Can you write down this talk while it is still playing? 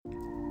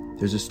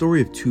There's a story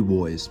of two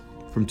boys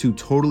from two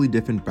totally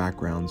different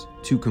backgrounds,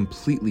 two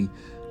completely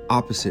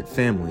opposite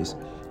families,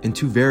 and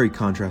two very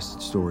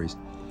contrasted stories.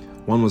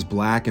 One was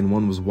black and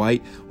one was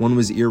white. One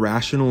was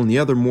irrational and the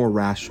other more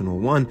rational.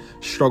 One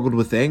struggled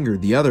with anger.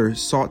 The other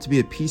sought to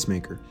be a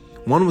peacemaker.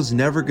 One was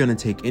never going to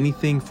take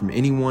anything from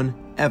anyone,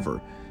 ever.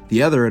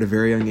 The other, at a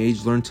very young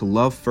age, learned to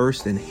love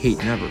first and hate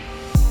never.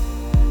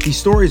 These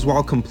stories,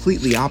 while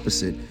completely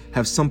opposite,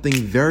 have something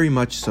very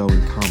much so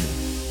in common.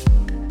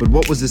 But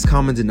what was this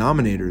common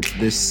denominator,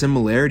 this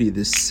similarity,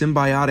 this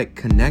symbiotic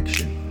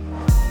connection?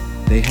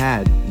 They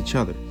had each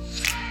other.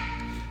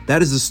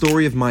 That is the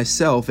story of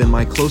myself and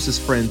my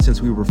closest friend since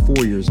we were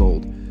 4 years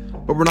old.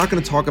 But we're not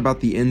going to talk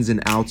about the ins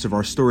and outs of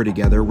our story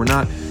together. We're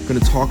not going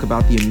to talk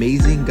about the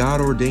amazing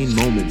God-ordained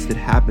moments that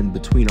happened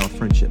between our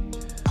friendship.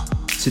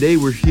 Today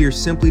we're here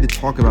simply to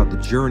talk about the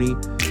journey,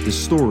 the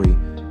story,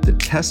 the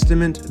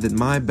testament that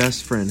my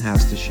best friend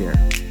has to share.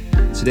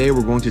 Today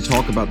we're going to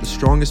talk about the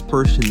strongest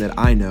person that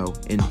I know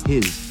and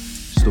his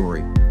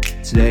story.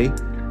 Today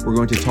we're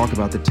going to talk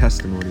about the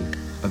testimony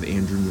of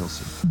Andrew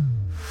Nielsen.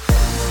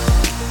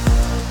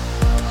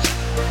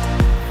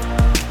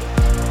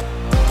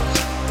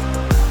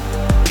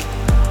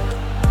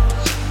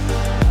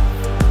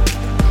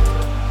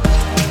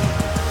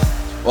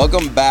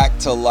 Welcome back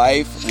to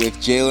Life with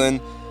Jalen,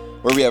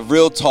 where we have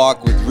real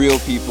talk with real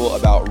people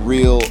about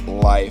real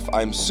life.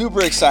 I'm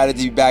super excited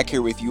to be back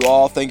here with you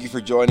all. Thank you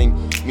for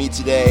joining me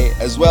today,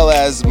 as well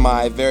as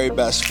my very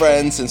best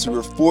friend since we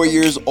were 4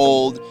 years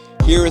old.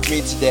 Here with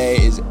me today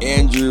is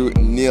Andrew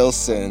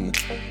Nielsen,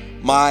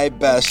 my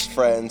best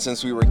friend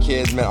since we were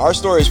kids. Man, our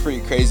story is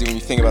pretty crazy when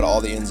you think about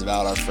all the ins and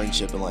outs of our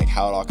friendship and like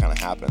how it all kind of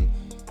happened.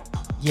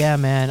 Yeah,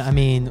 man. I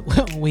mean,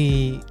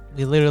 we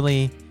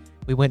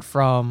went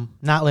from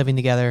not living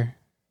together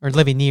or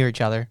living near each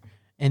other,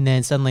 and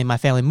then suddenly my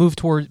family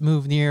moved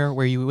near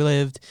where you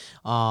lived.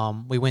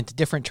 We went to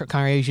different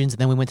congregations, and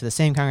then we went to the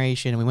same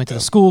congregation, and we went to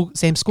the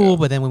same school,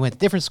 but then we went to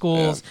different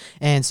schools,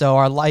 and so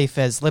our life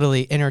has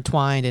literally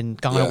intertwined and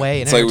gone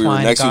away. And it's like we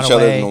were next to each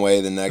other in a way,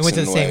 the next. We went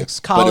to the same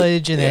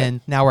college, and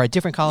then now we're at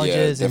different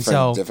colleges, and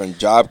different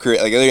job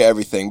career, like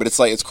everything. But it's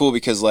like it's cool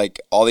because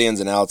like all the ins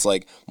and outs,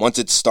 like once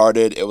it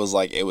started, it was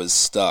like it was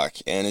stuck,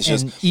 and it's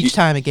just each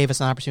time it gave us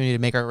an opportunity to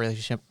make our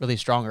relationship really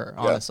stronger.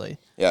 Honestly.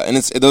 Yeah, and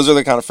those are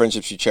the kind of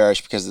friendships you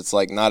cherish because it's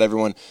like not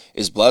everyone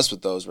is blessed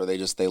with those where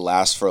they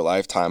last for a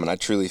lifetime, and I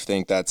truly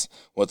think that's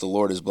what the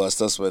Lord has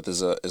blessed us with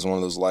is one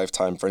of those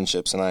lifetime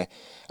friendships, and I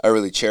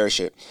really cherish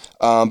it.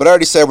 But I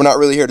already said we're not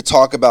really here to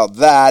talk about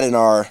that in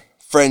our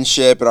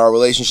friendship and our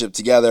relationship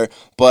together,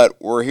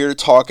 but we're here to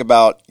talk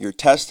about your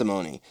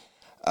testimony.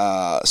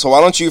 So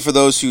why don't you, for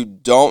those who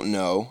don't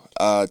know,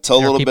 tell a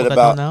little bit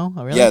about. Don't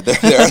know? Oh, really? Yeah,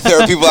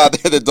 there are people out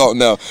there that don't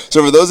know.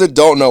 So for those that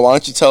don't know, why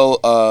don't you tell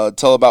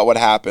about what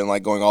happened,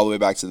 like going all the way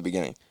back to the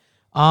beginning?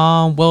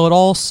 Well, it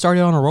all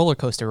started on a roller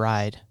coaster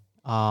ride.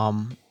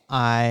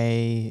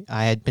 I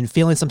had been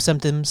feeling some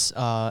symptoms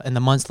in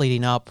the months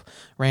leading up,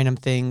 random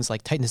things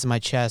like tightness in my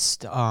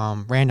chest,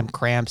 random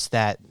cramps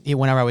that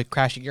whenever I would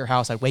crash at your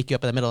house, I'd wake you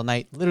up in the middle of the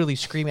night, literally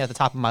screaming at the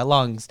top of my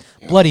lungs,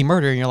 bloody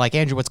murder. And you're like,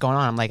 Andrew, what's going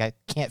on? I'm like, I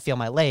can't feel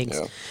my legs.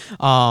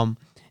 Yeah.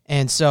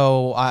 And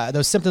so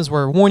those symptoms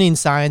were warning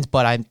signs,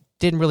 but I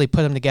didn't really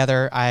put them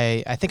together.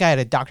 I think I had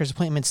a doctor's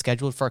appointment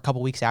scheduled for a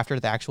couple weeks after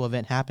the actual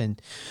event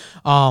happened.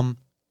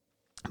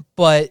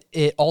 But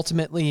it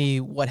ultimately,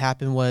 what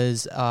happened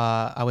was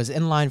I was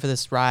in line for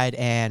this ride,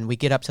 and we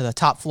get up to the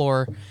top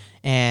floor,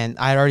 and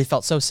I had already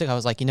felt so sick. I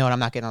was like, you know what, I'm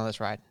not getting on this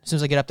ride. As soon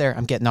as I get up there,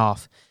 I'm getting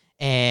off.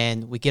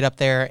 And we get up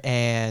there,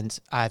 and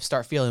I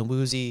start feeling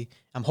woozy.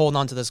 I'm holding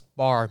on to this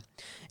bar,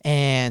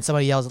 and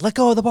somebody yells, let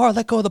go of the bar,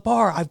 let go of the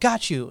bar. I've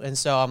got you. And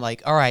so I'm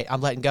like, all right,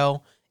 I'm letting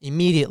go.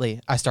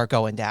 Immediately, I start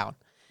going down.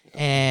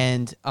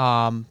 And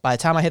by the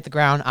time I hit the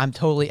ground, I'm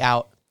totally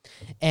out.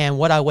 And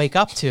what I wake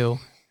up to,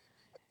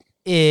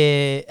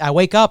 I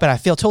wake up and I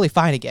feel totally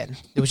fine again.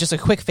 It was just a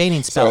quick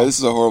fainting spell. Sorry, this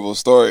is a horrible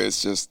story.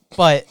 It's just...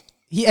 But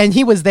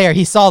he was there.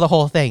 He saw the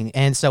whole thing.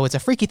 And so it's a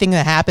freaky thing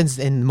that happens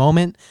in the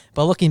moment.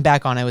 But looking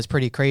back on it, it was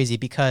pretty crazy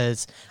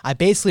because I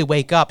basically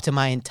wake up to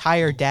my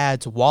entire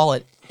dad's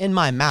wallet in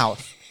my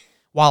mouth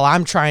while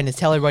I'm trying to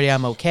tell everybody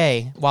I'm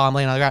okay while I'm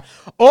laying on the ground.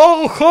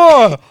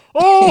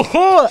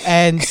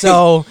 And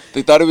so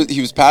they thought he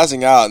was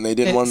passing out, and they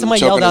didn't want him to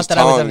choke on his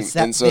tongue.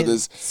 And so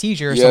this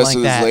seizure or something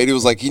like that. This lady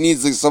was like,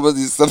 something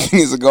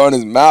needs to go in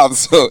his mouth.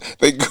 So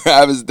they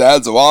grab his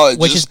dad's wallet,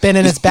 which has been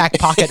in his back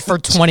pocket for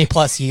 20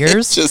 plus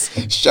years.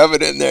 Just shove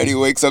it in there, and he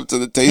wakes up to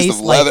the taste of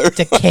leather, like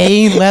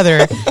decaying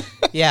leather.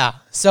 Yeah.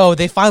 So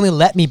they finally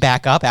let me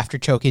back up after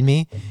choking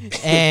me,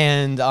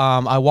 and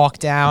I walk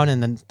down,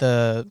 and then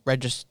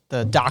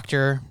the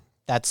doctor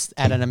that's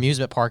at an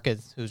amusement park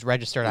who's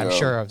registered, I'm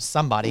sure, of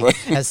somebody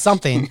as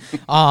something.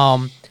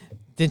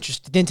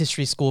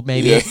 Dentistry school,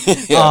 maybe.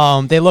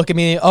 Yeah. They look at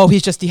me. Oh,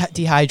 he's just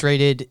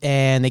dehydrated,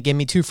 and they give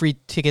me 2 free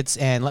tickets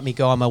and let me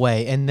go on my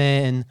way. And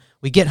then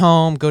we get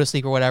home, go to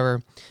sleep or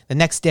whatever. The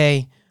next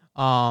day,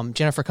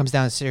 Jennifer comes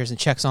downstairs and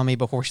checks on me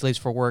before she leaves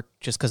for work,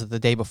 just because of the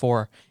day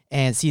before,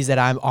 and sees that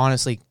I'm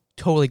honestly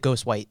totally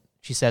ghost white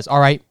She says, all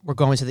right, we're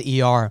going to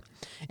the ER.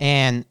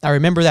 And I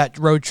remember that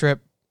road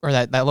trip, or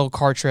that little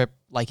car trip,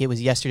 like it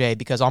was yesterday,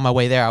 because on my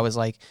way there, I was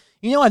like,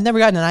 I've never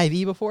gotten an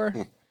IV before.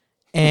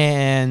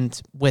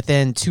 And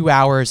within 2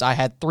 hours, I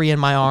had 3 in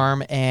my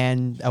arm,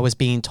 and I was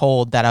being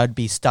told that I would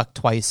be stuck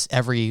twice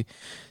every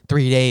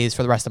 3 days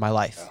for the rest of my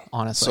life,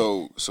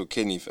 honestly. So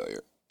kidney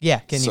failure. Yeah,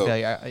 kidney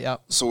failure. Yeah.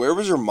 So where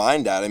was your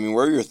mind at? I mean,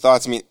 where are your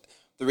thoughts? I mean,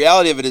 the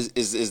reality of it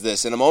is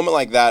this. In a moment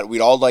like that,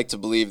 we'd all like to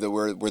believe that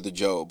we're the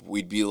Job.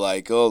 We'd be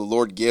like, oh, the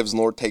Lord gives and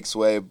the Lord takes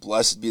away.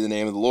 Blessed be the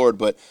name of the Lord.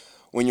 But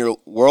when your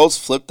world's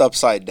flipped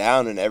upside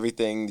down and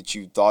everything that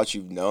you thought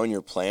you've known,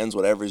 your plans,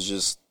 whatever, is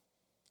just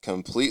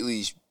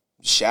completely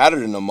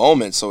shattered in a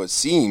moment, so it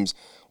seems,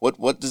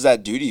 what does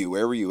that do to you?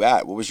 Where were you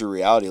at? What was your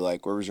reality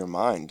like? Where was your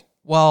mind?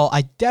 Well,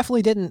 I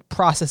definitely didn't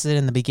process it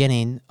in the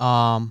beginning.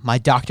 My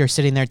doctor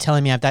sitting there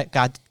telling me I've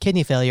got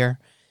kidney failure,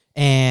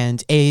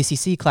 and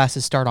AACC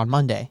classes start on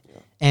Monday.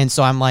 Yeah. And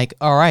so I'm like,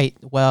 all right,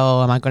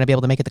 well, am I going to be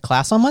able to make it to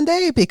class on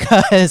Monday?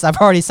 Because I've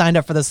already signed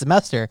up for the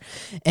semester.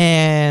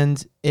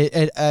 And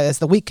as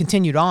the week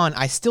continued on,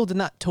 I still did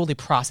not totally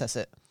process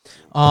it.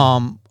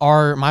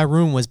 My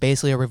room was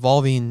basically a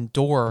revolving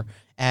door,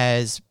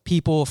 as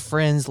people,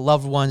 friends,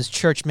 loved ones,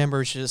 church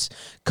members just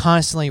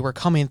constantly were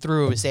coming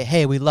through and say,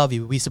 hey, we love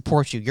you, we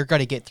support you, you're going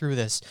to get through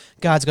this,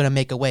 God's going to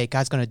make a way,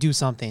 God's going to do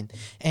something.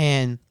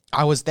 And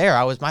I was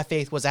there. My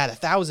faith was at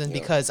 1,000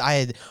 because I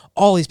had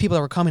all these people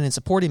that were coming and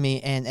supporting me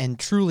and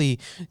truly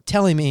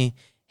telling me,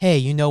 hey,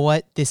 you know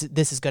what? This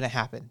is going to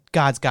happen.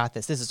 God's got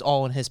this. This is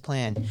all in his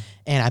plan.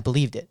 And I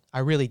believed it. I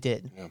really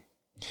did. Yeah.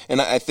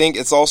 And I think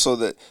it's also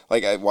that,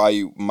 why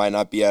you might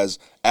not be as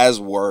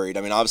worried.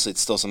 I mean, obviously,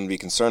 it's still something to be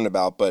concerned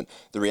about, but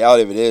the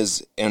reality of it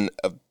is, when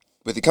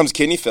it comes to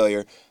kidney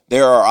failure,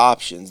 there are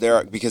options.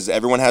 Because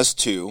everyone has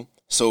 2.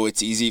 So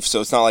it's easy. So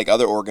it's not like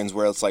other organs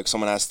where it's like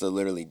someone has to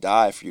literally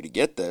die for you to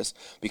get this,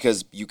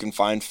 because you can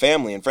find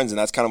family and friends. And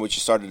that's kind of what you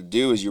started to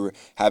do, is you were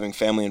having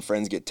family and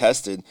friends get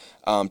tested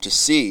to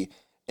see.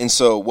 And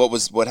so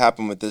what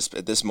happened with this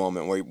at this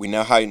moment, where we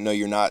now know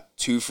you're not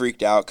too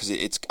freaked out, because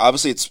it's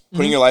obviously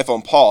putting your life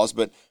on pause,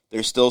 but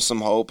there's still some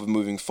hope of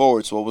moving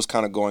forward. So what was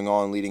kind of going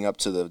on leading up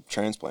to the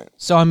transplant?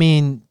 So, I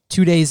mean,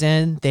 2 days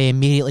in, they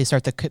immediately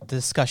start the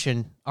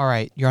discussion. All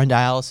right, you're on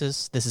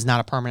dialysis. This is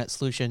not a permanent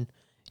solution.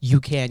 You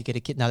can't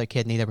get another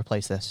kidney to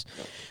replace this.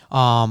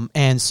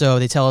 And so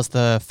they tell us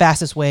the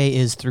fastest way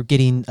is through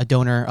getting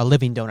a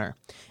living donor.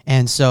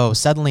 And so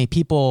suddenly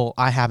people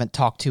I haven't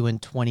talked to in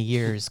 20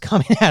 years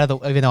coming out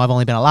of even though I've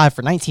only been alive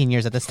for 19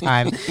 years at this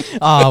time,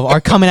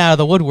 are coming out of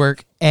the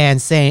woodwork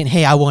and saying,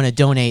 hey, I want to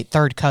donate.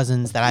 Third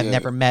cousins that I've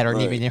never met or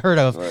even heard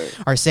of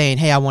are saying,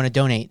 hey, I want to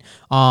donate.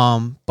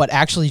 But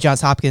actually, Johns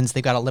Hopkins,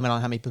 they've got a limit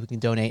on how many people can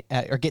donate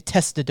or get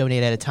tested to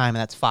donate at a time,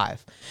 and that's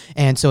 5.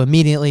 And so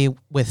immediately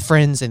with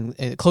friends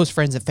and close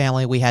friends and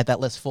family, we had that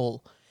list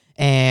full.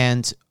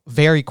 And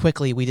very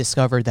quickly, we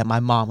discovered that my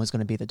mom was going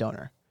to be the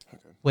donor.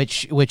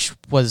 Which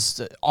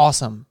was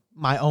awesome.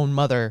 My own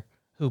mother,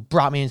 who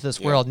brought me into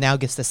this world, now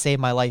gets to save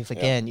my life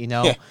again.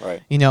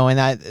 And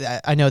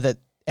I know that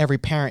every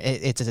parent,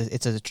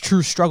 it's a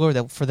true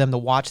struggle for them to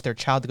watch their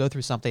child to go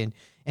through something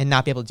and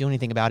not be able to do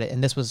anything about it.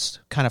 And this was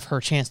kind of her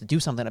chance to do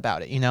something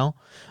about it,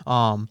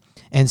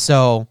 And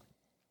so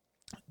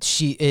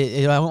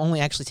it only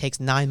actually takes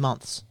 9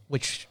 months,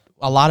 which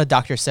a lot of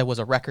doctors said was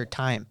a record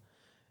time.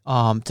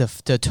 To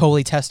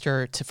totally test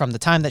her from the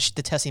time that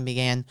the testing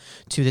began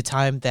to the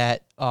time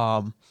that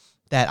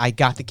I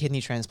got the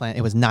kidney transplant.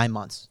 It was 9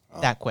 months,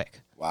 that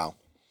quick. Wow,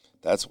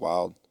 that's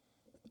wild.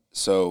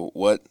 So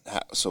what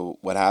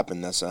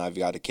happened? I've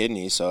got a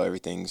kidney, so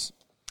everything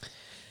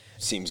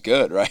seems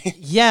good, right?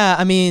 Yeah,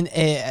 I mean,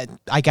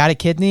 I got a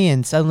kidney,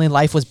 and suddenly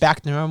life was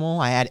back to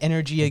normal. I had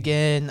energy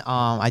again.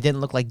 I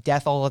didn't look like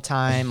death all the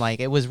time.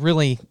 Like, it was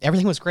really,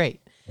 everything was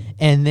great.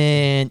 And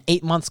then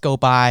 8 months go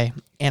by,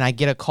 and I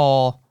get a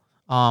call.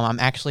 I'm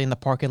actually in the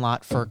parking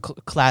lot for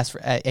class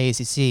at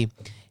AACC.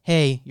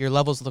 Hey, your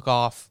levels look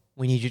off.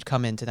 We need you to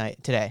come in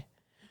today.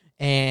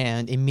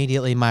 And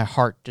immediately my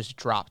heart just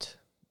dropped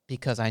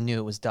because I knew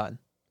it was done.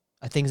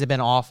 Things had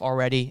been off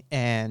already,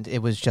 and it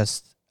was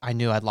just, I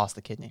knew I'd lost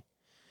the kidney.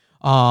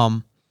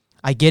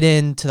 I get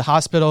into the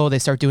hospital. They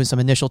start doing some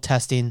initial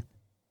testing,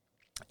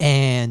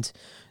 and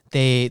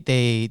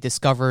they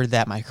discovered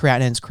that my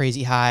creatinine's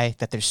crazy high,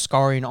 that there's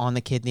scarring on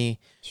the kidney.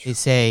 They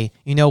say,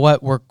 you know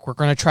what, we're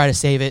going to try to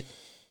save it.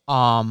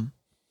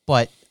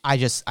 But I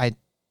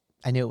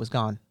knew it was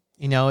gone.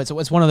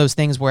 It's one of those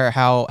things where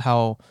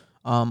how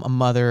a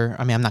mother,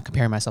 I mean, I'm not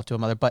comparing myself to a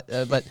mother,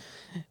 but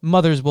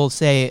mothers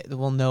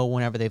will know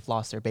whenever they've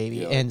lost their baby.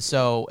 Yeah. And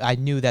so I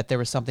knew that there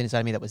was something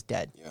inside me that was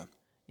dead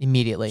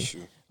immediately.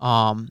 Sure.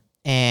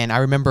 And I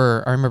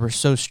remember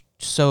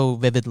so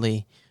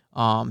vividly,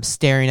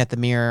 staring at the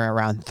mirror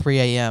around 3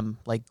 a.m.,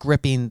 like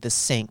gripping the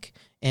sink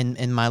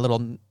in my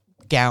little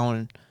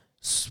gown,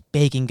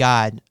 begging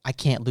God, I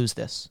can't lose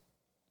this.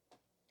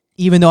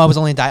 Even though I was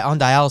only on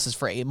dialysis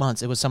for 8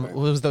 months, it was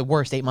the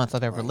worst 8 months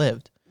I've ever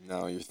lived.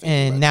 No,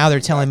 and now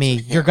they're telling me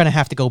you're going to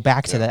have to go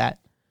back to that,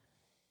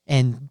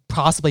 and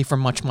possibly for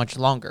much, much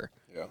longer.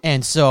 Yeah.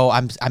 And so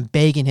I'm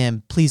begging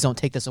him, please don't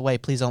take this away.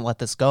 Please don't let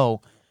this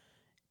go.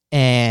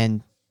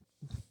 And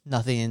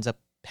nothing ends up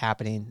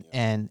happening,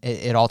 and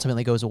it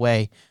ultimately goes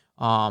away.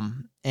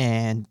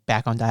 And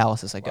back on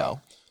dialysis I go.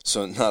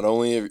 So not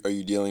only are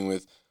you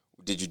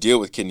did you deal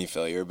with kidney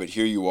failure, but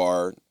here you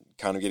are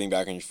kind of getting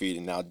back on your feet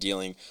and now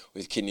dealing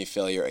with kidney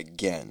failure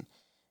again.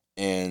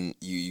 And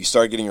you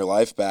start getting your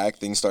life back,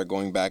 things start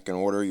going back in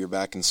order, you're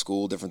back in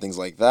school, different things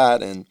like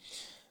that, and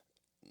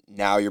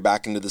now you're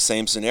back into the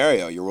same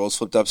scenario. Your world's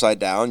flipped upside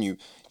down.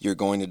 You're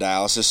going to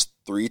dialysis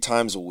 3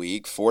 times a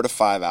week, 4 to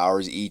 5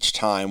 hours each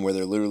time, where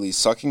they're literally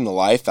sucking the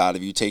life out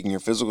of you, taking your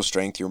physical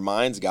strength. Your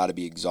mind's got to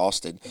be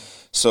exhausted.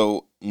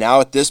 So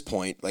now at this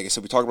point, like I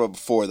said, we talked about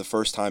before, the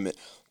first time it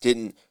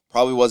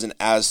probably wasn't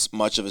as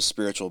much of a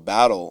spiritual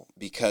battle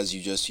because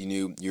you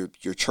knew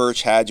your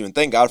church had you, and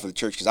thank God for the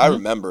church, because I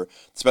remember,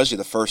 especially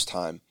the first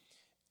time,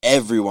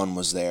 everyone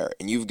was there,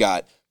 and you've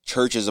got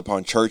churches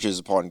upon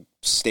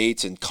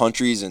states and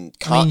countries and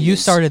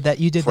continents. I mean,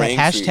 you did that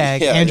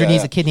hashtag, Andrew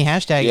Needs a Kidney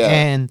hashtag,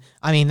 and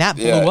I mean, that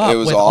blew up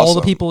with awesome. All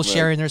the people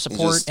sharing their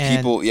support,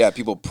 and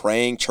people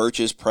praying,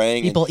 churches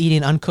praying, people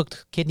eating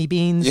uncooked kidney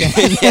beans.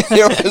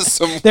 There was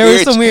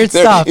some weird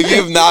stuff. If you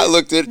have not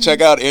looked at it,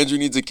 check out Andrew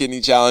Needs a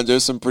Kidney Challenge.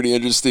 There's some pretty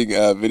interesting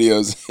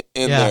videos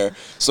in there.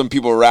 Some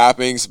people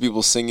rapping, some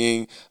people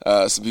singing,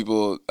 some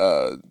people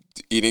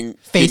eating,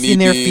 facing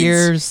their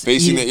fears,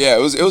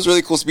 it was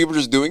really cool. So people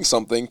just doing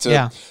something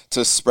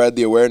to spread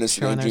the awareness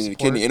of Andrew Needs a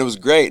Kidney, and it was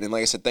great. And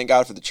like I said, thank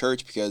God for the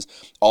church, because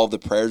all of the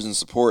prayers and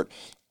support.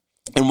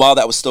 And while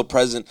that was still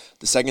present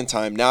the second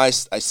time, now I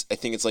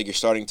think it's like you're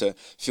starting to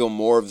feel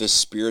more of this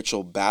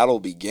spiritual battle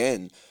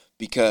begin,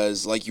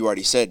 because like you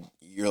already said,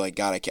 you're like,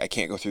 God, I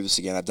can't go through this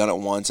again. I've done it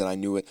once, and I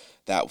knew what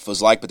that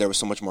was like, but there was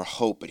so much more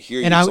hope. But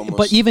here,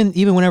 but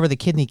even whenever the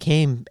kidney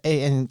came,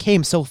 and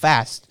came so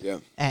fast,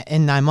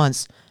 in 9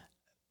 months,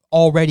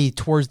 already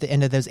towards the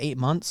end of those 8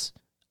 months,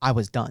 I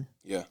was done.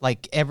 Yeah.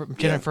 Like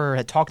Jennifer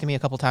had talked to me a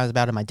couple times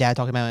about it. My dad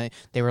talked about it.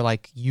 They were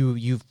like,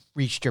 you've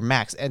reached your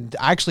max. And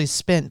I actually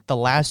spent the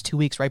last 2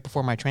 weeks right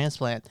before my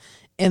transplant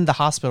in the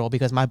hospital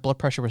because my blood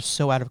pressure was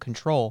so out of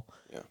control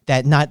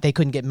that they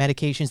couldn't get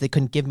medications. They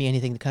couldn't give me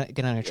anything to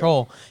get under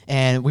control. Yeah.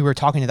 And we were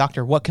talking to the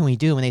doctor, what can we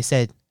do? And they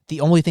said,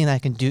 the only thing that I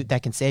can do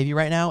that can save you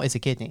right now is a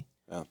kidney.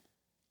 Yeah.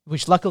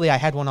 Which luckily I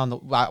had one I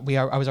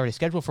was already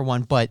scheduled for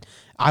one, but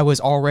I was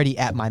already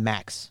at my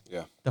max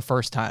the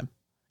first time.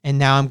 And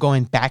now I'm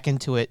going back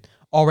into it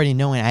already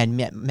knowing I had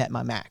met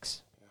my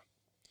max. Yeah.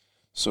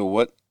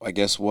 So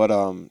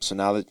so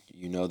now that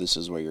you know this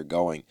is where you're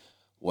going,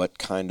 what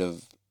kind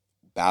of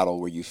battle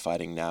were you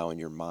fighting now in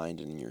your mind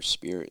and in your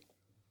spirit?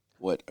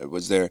 What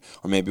was there,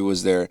 or maybe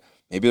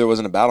there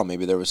wasn't a battle,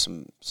 maybe there was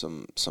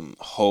some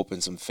hope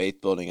and some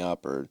faith building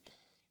up, or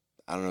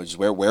I don't know, just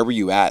where were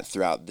you at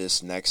throughout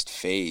this next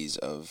phase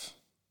of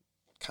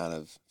kind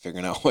of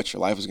figuring out what your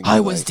life was going to be? I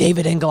was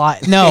David and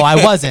Goliath. No,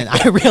 I wasn't.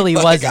 I really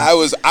wasn't. I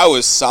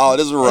was solid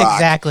as a rock.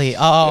 Exactly.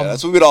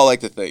 That's what we'd all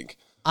like to think.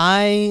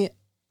 I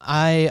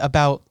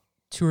about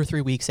 2 or 3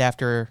 weeks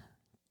after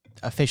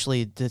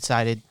officially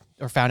decided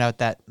or found out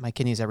that my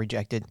kidneys had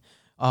rejected,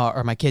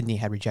 or my kidney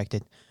had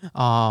rejected,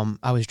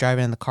 I was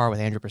driving in the car with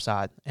Andrew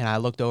Prasad, and I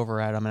looked over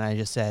at him and I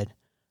just said,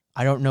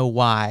 I don't know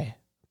why,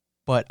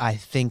 but I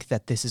think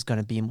that this is going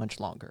to be much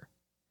longer.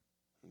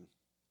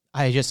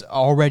 I just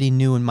already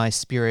knew in my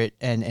spirit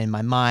and in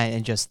my mind,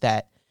 and just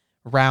that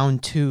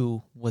round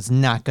 2 was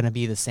not going to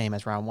be the same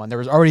as round 1. There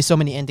was already so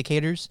many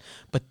indicators,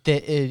 but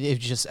it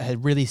just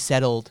had really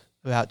settled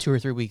about 2 or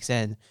 3 weeks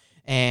in.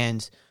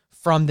 And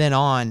from then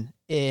on,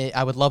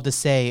 I would love to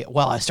say,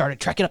 well, I started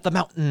trekking up the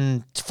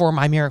mountain for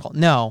my miracle.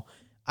 No,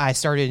 I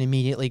started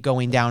immediately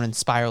going down and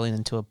spiraling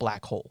into a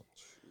black hole.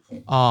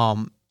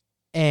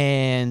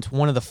 And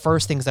one of the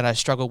first things that I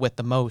struggled with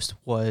the most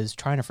was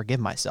trying to forgive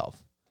myself,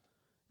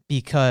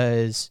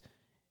 because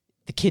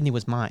the kidney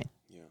was mine.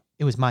 Yeah.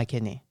 It was my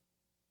kidney.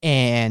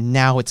 And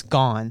now it's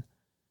gone,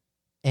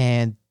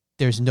 and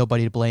there's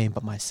nobody to blame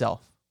but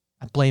myself.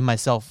 I blame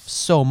myself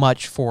so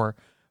much for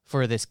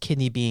this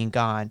kidney being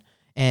gone.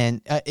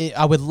 And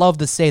I would love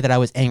to say that I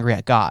was angry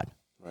at God.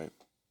 Right.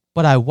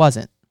 But I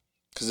wasn't.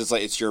 Because it's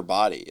like, it's your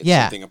body. It's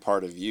something a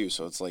part of you.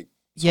 So it's like,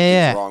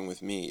 something's wrong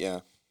with me.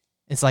 Yeah.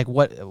 It's like,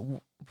 what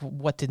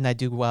didn't I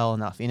do well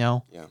enough, you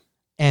know? Yeah.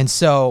 And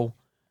so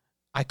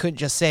I couldn't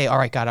just say, all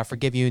right, God, I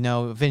forgive you.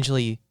 No,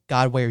 eventually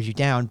God wears you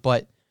down.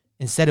 But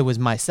instead it was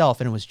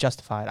myself, and it was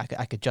justified.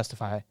 I could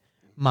justify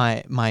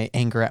my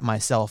anger at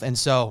myself. And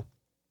so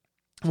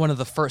one of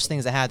the first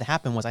things that had to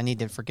happen was I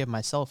needed to forgive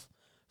myself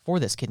for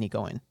this kidney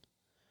going.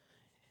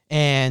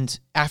 And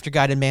after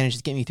God had managed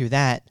to get me through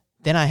that,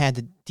 then I had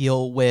to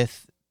deal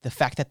with the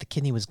fact that the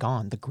kidney was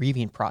gone, the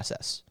grieving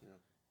process.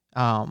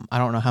 I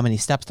don't know how many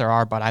steps there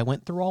are, but I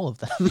went through all of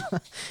them,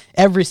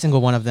 every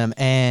single one of them,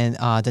 and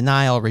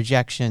denial,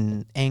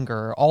 rejection,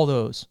 anger, all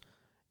those.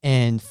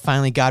 And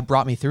finally, God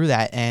brought me through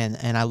that,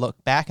 and I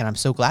look back, and I'm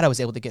so glad I was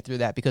able to get through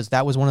that, because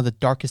that was one of the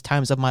darkest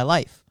times of my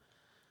life,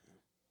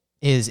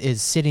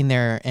 is sitting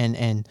there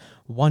and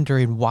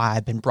wondering why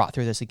I've been brought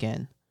through this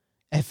again.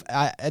 If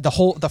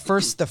the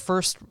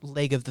first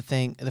leg of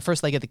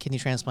the kidney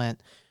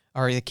transplant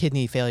or the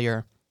kidney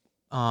failure,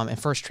 and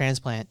first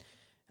transplant,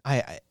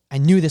 I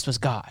knew this was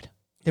God.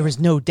 There was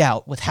no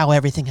doubt with how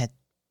everything had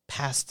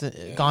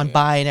gone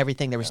by and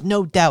everything. There was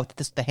no doubt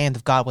that the hand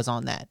of God was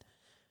on that.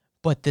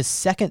 But the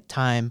second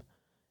time,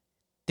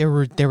 there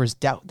was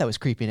doubt that was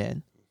creeping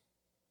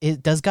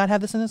in. Does God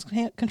have this in his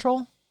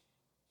control?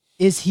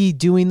 Is he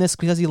doing this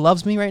because he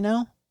loves me right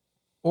now?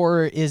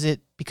 Or is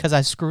it because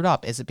I screwed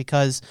up? Is it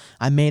because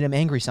I made him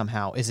angry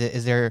somehow?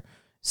 Is there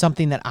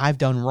something that I've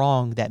done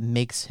wrong that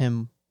makes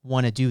him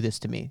want to do this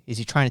to me? Is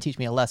he trying to teach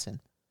me a lesson?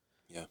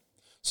 Yeah.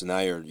 So now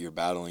you're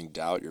battling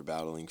doubt, you're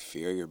battling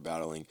fear, you're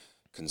battling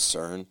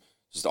concern,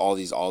 just all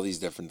these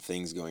different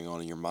things going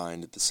on in your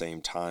mind at the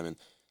same time.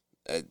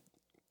 And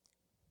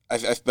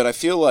but I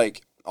feel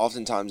like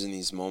oftentimes in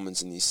these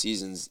moments, in these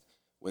seasons,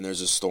 when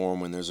there's a storm,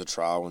 when there's a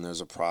trial, when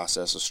there's a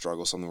process, a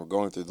struggle, something we're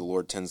going through, the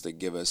Lord tends to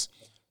give us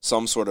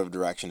some sort of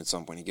direction at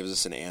some point. He gives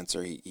us an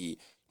answer. He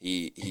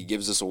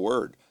gives us a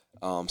word.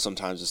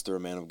 Sometimes it's through a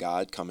man of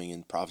God coming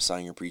and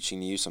prophesying or preaching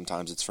to you.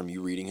 Sometimes it's from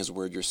you reading his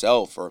word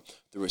yourself or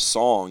through a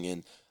song.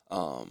 And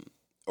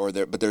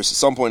but there's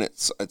some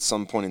point at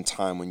some point in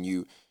time when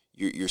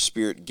your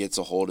spirit gets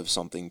a hold of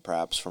something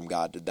perhaps from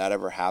God. Did that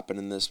ever happen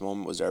in this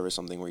moment? Was there ever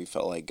something where you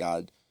felt like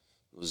God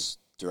was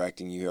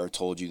directing you or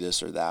told you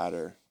this or that?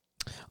 Or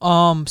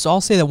So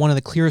I'll say that one of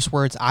the clearest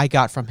words I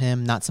got from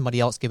him, not somebody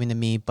else giving to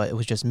me, but it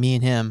was just me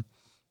and him,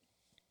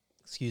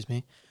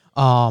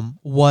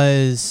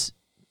 was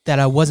that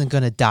I wasn't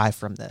going to die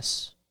from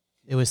this.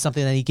 It was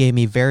something that he gave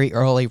me very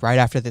early, right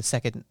after the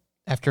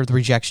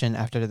rejection,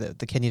 after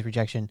the kidney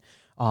rejection,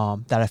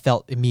 that I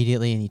felt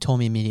immediately, and he told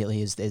me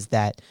immediately is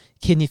that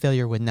kidney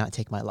failure would not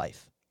take my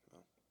life.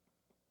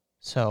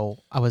 So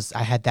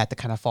I had that to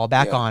kind of fall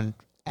back on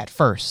at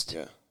first.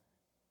 Yeah.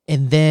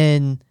 And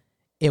then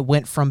it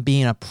went from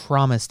being a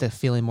promise to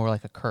feeling more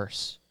like a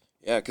curse.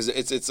 Yeah, because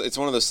it's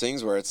one of those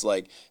things where it's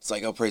like,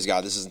 oh, praise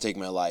God, this doesn't take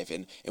my life.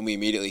 And we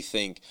immediately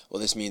think, well,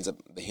 this means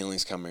that the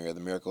healing's coming or the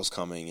miracle's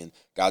coming and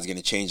God's going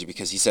to change it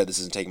because he said this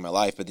isn't taking my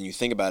life. But then you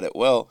think about it,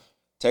 well,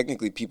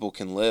 technically people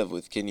can live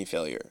with kidney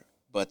failure,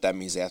 but that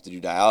means they have to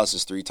do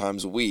dialysis 3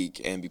 times a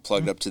week and be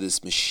plugged up to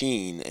this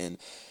machine and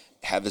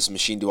have this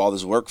machine do all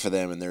this work for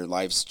them and their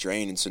life's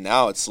drained. And so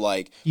now it's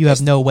like you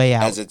have no way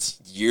out. As its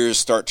years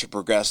start to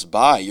progress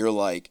by, you're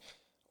like,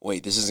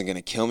 wait, this isn't going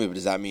to kill me, but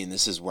does that mean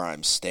this is where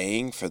I'm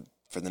staying for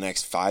the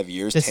next 5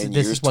 years, 10 years,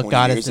 This is what 20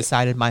 God years? has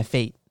decided my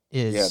fate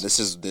is. Yeah,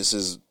 this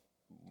is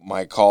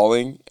my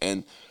calling,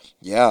 and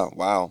yeah,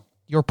 wow.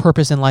 Your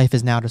purpose in life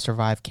is now to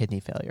survive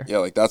kidney failure. Yeah,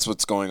 like that's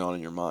what's going on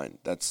in your mind.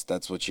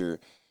 That's what you're.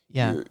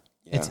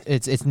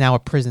 It's now a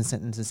prison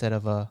sentence instead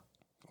of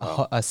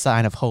a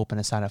sign of hope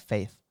and a sign of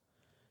faith.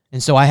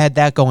 And so I had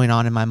that going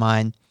on in my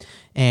mind,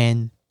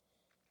 and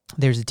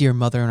there's a dear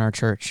mother in our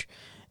church,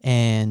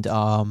 and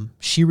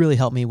she really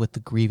helped me with the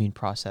grieving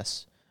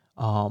process.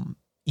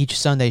 Each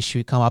Sunday she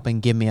would come up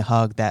and give me a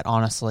hug that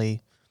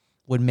honestly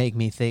would make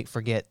me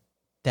forget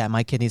that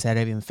my kidneys had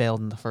even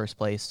failed in the first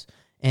place.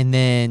 And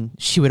then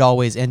she would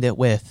always end it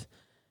with,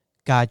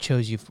 God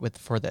chose you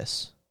for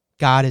this.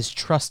 God is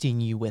trusting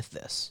you with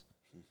this.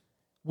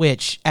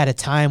 Which at a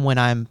time when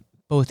I'm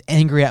both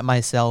angry at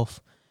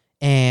myself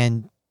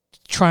and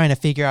trying to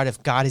figure out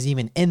if God is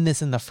even in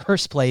this in the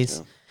first place.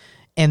 Yeah.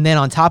 And then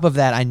on top of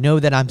that, I know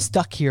that I'm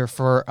stuck here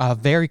for a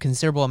very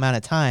considerable amount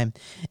of time.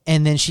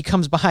 And then she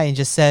comes by and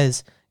just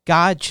says,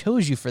 God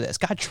chose you for this.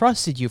 God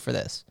trusted you for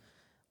this.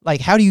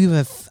 Like, how do you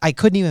even, I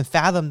couldn't even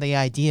fathom the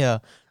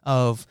idea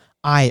of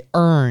I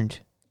earned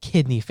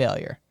kidney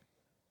failure.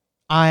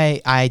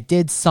 I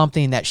did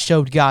something that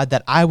showed God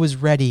that I was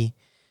ready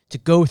to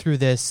go through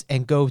this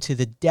and go to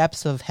the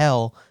depths of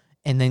hell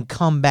and then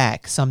come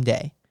back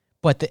someday.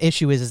 But the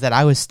issue is that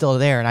I was still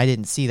there and I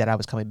didn't see that I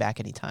was coming back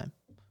anytime.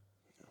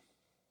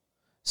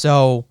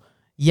 So,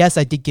 yes,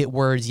 I did get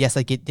words. Yes,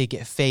 I did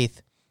get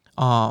faith,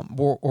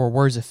 or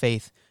words of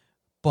faith.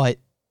 But,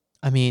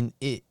 I mean,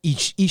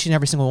 each and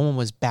every single one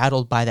was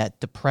battled by that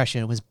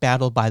depression. It was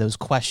battled by those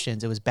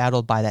questions. It was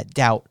battled by that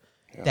doubt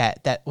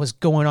that was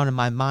going on in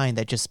my mind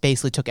that just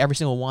basically took every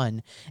single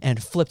one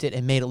and flipped it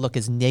and made it look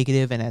as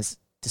negative and as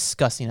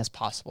disgusting as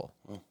possible.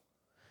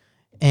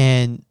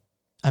 And,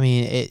 I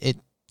mean, it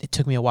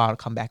took me a while to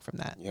come back from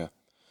that. Yeah.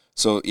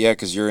 So, yeah,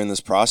 because you're in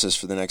this process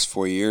for the next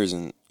 4 years,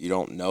 and you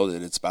don't know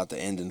that it's about to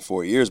end in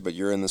 4 years, but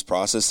you're in this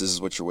process. This is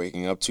what you're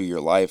waking up to,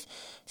 your life,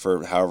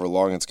 for however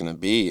long it's going to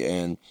be.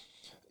 And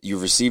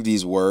you've received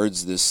these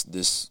words, this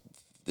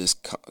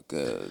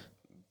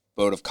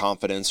vote of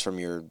confidence from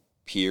your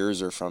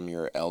peers or from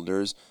your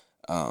elders.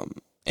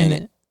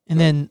 And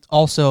then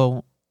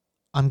also,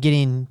 I'm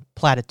getting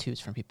platitudes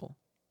from people.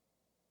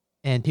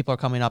 And people are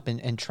coming up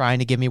and trying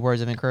to give me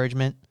words of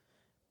encouragement,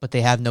 but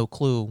they have no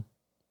clue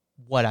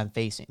what I'm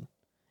facing.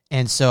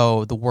 And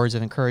so the words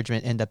of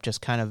encouragement end up just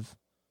kind of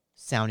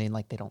sounding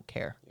like they don't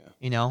care,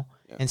 you know?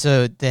 Yeah. And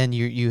so then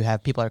you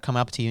have people that are coming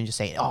up to you and just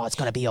saying, oh, it's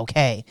going to be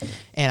okay.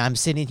 And I'm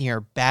sitting here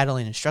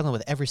battling and struggling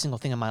with every single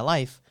thing in my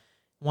life,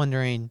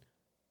 wondering,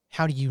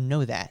 how do you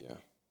know that? Yeah.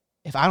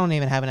 if I don't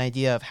even have an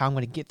idea of how I'm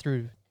going to get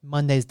through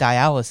Monday's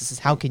dialysis,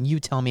 how can you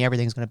tell me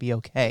everything's going to be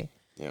okay?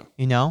 Yeah.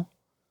 You know?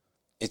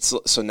 It's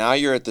so now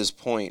you're at this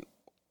point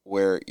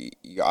where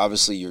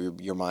obviously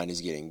your mind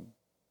is getting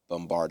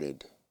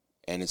bombarded,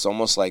 and it's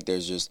almost like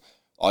there's just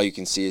all you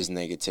can see is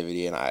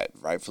negativity, and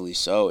rightfully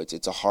so.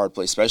 It's a hard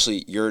place,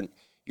 especially you're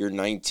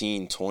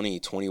 19, 20,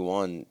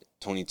 21,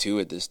 22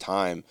 at this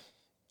time,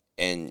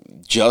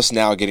 and just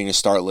now getting to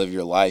start live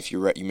your life. You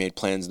made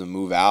plans to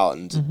move out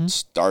and to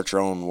start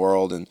your own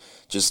world, and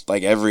just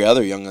like every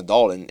other young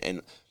adult,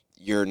 and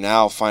you're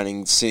now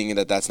seeing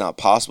that that's not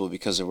possible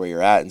because of where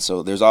you're at. And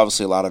so there's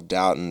obviously a lot of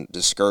doubt and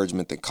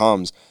discouragement that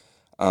comes,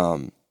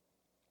 and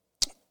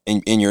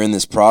you're in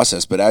this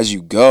process. But as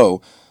you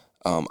go,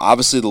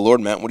 obviously the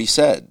Lord meant what he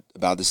said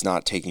about this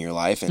not taking your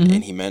life,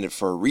 and he meant it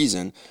for a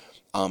reason.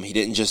 He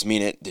didn't just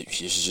mean it,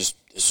 this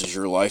is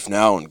your life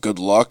now and good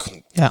luck.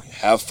 Yeah.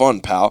 Have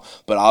fun, pal.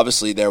 But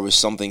obviously there was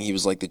something he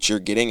was like that you're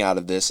getting out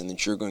of this and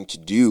that you're going to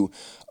do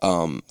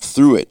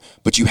through it.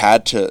 But you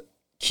had to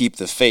keep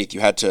the faith.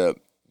 You had to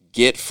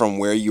get from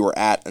where you were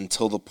at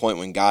until the point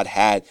when God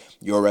had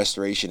your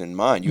restoration in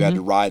mind. You had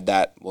to ride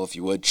that, well, if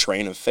you would,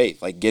 train of faith,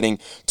 like getting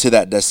to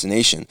that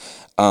destination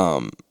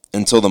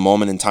until the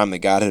moment in time that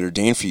God had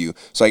ordained for you.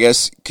 So I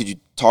guess, could you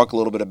talk a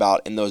little bit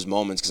about in those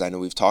moments, because I know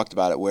we've talked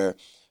about it, where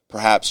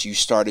perhaps you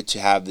started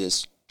to have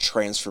this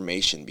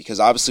transformation? Because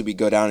obviously we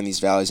go down in these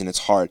valleys and it's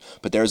hard,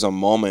 but there's a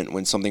moment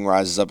when something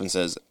rises up and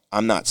says,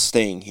 I'm not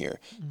staying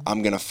here.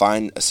 I'm going to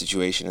find a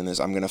situation in this.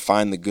 I'm going to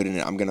find the good in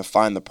it. I'm going to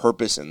find the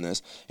purpose in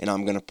this, and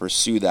I'm going to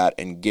pursue that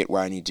and get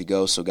where I need to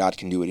go so God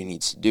can do what he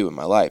needs to do in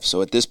my life.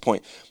 So at this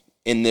point,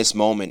 in this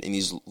moment, in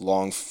these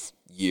long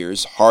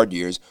years, hard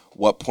years,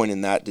 what point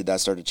in that did that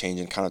start to change,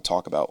 and kind of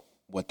talk about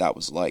what that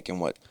was like and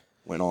what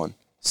went on?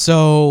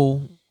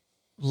 So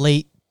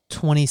late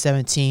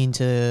 2017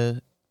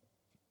 to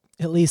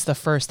at least the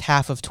first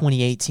half of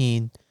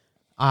 2018,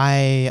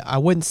 I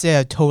wouldn't say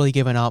I'd totally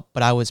given up,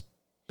 but I was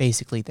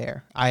basically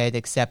there. I had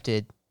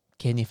accepted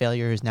kidney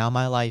failure is now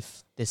my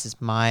life. This is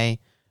my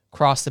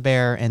cross to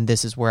bear, and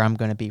this is where I'm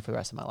going to be for the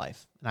rest of my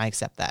life. And I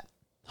accept that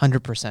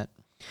 100%.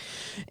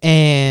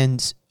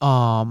 And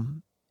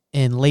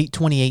in late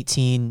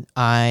 2018,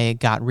 I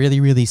got really,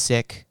 really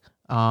sick.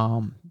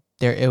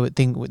 It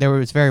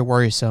was very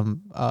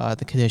worrisome,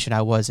 the condition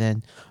I was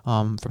in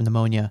from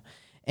pneumonia.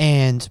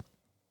 And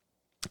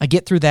I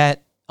get through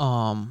that,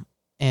 and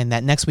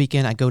that next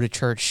weekend I go to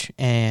church,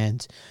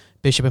 and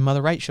Bishop and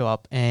Mother Wright show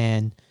up,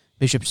 and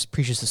Bishop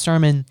preaches a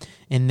sermon,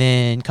 and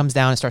then comes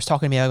down and starts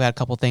talking to me about a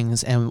couple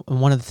things. And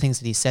one of the things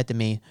that he said to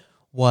me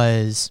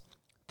was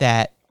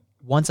that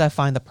once I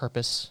find the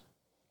purpose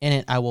in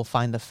it, I will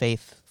find the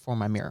faith for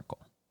my miracle.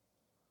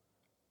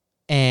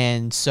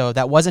 And so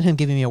that wasn't him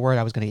giving me a word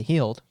I was going to get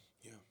healed.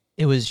 Yeah.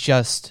 It was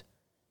just,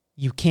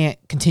 you can't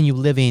continue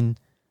living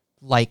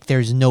like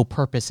there's no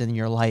purpose in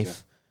your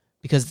life,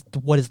 because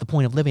what is the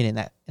point of living in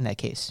that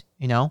case?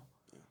 You know,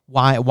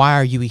 why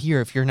are you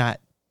here if you're not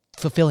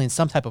fulfilling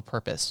some type of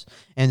purpose?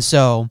 And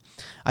so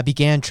I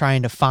began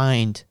trying to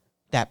find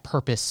that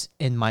purpose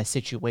in my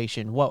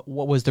situation. What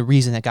was the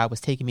reason that God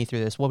was taking me through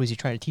this? What was he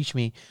trying to teach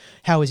me?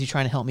 How was he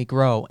trying to help me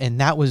grow? And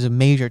that was a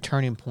major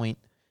turning point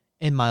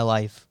in my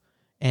life,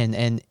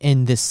 and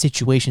in this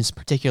situation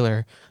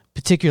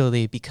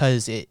particularly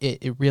because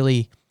it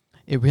really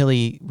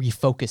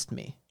refocused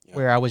me,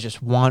 where I was just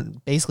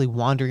basically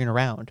wandering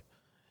around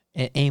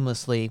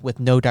aimlessly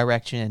with no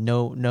direction and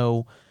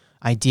no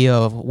idea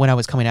of when I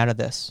was coming out of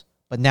this.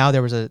 But now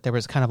there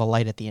was kind of a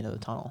light at the end of the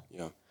tunnel.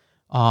 Yeah.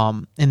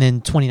 And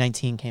then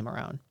 2019 came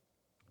around.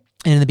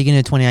 And in the beginning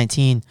of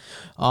 2019,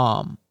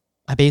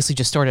 I basically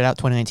just started out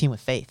 2019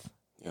 with faith.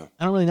 Yeah.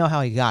 I don't really know how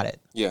I got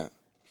it. Yeah.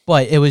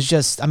 But it was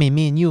just,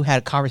 me and you had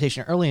a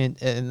conversation early in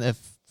the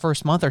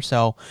first month or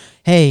so.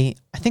 Hey,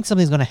 I think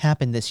something's going to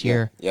happen this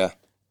year. Yeah.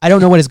 I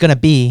don't know what it's going to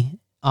be.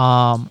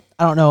 I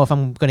don't know if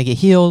I'm going to get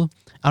healed.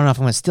 I don't know if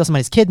I'm going to steal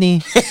somebody's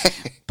kidney.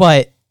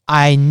 But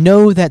I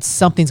know that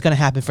something's going to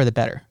happen for the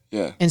better.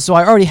 Yeah. And so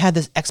I already had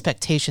this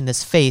expectation,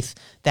 this faith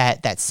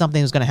that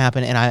something was going to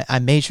happen. And I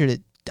made sure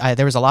that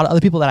there was a lot of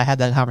other people that I had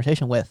that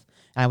conversation with.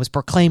 And I was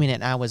proclaiming it,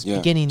 and I was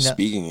beginning to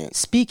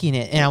speaking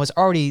it. And I was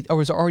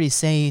already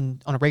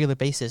saying on a regular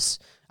basis,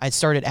 I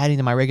started adding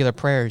to my regular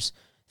prayers,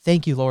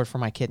 thank you, Lord, for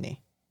my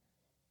kidney.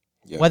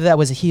 Yeah. Whether that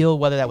was a heal,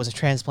 whether that was a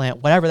transplant,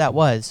 whatever that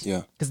was.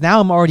 Yeah. Because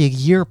now I'm already a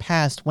year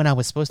past when I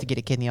was supposed to get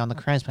a kidney on the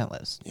transplant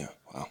list. Yeah.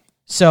 Wow.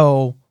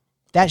 So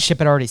that ship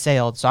had already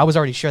sailed. So I was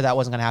already sure that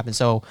wasn't going to happen.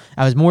 So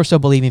I was more so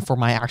believing for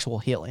my actual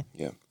healing.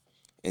 Yeah.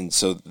 And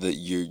so that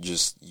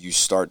you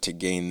start to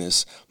gain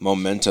this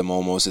momentum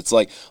almost. It's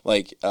like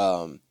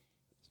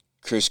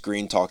Chris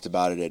Green talked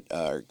about it at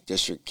our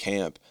district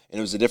camp, and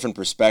it was a different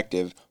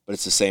perspective, but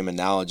it's the same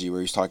analogy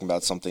where he's talking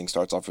about something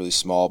starts off really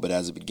small, but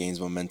as it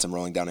gains momentum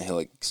rolling down a hill,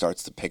 it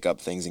starts to pick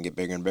up things and get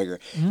bigger and bigger.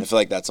 Mm-hmm. And I feel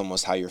like that's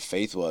almost how your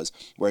faith was,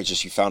 where it's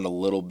just you found a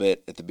little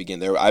bit at the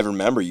beginning. I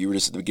remember you were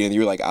just at the beginning of the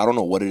year like, I don't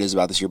know what it is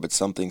about this year, but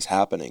something's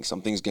happening.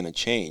 Something's going to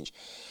change.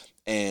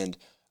 And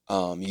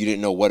You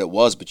didn't know what it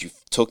was, but you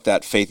took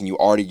that faith, and you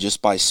already,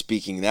 just by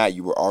speaking that,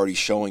 you were already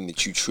showing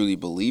that you truly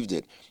believed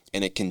it,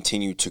 and it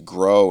continued to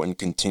grow and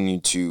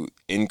continued to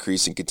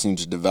increase and continue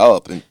to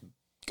develop. And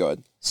go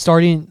ahead.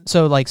 Starting in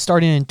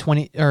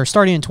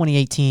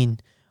 2018,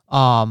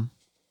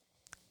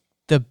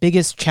 the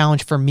biggest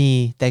challenge for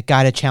me that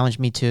God had challenged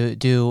me to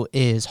do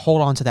is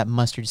hold on to that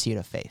mustard seed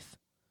of faith.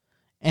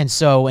 And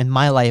so in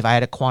my life, I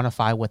had to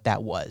quantify what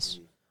that was.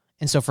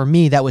 And so for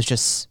me, that was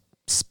just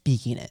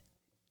speaking it,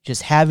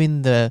 just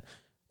having the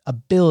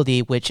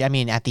ability, which, I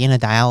mean, at the end of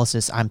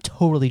dialysis, I'm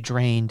totally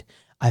drained.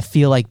 I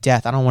feel like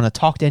death. I don't want to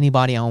talk to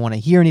anybody. I don't want to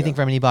hear anything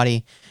from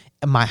anybody.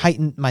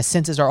 My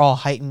senses are all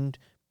heightened,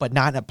 but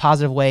not in a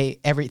positive way.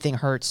 Everything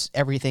hurts.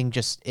 Everything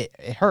just,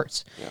 it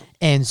hurts. Yeah.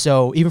 And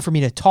so even for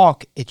me to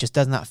talk, it just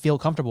does not feel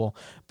comfortable.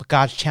 But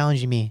God's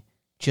challenging me,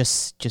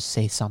 just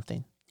say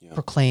something. Yeah.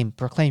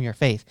 Proclaim your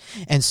faith.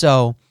 And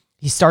so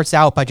he starts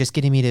out by just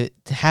getting me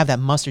to have that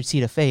mustard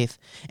seed of faith.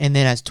 And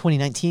then as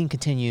 2019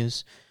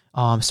 continues,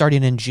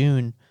 starting in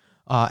June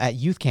at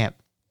youth camp,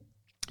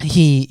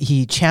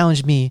 he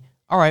challenged me,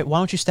 all right, why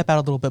don't you step out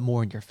a little bit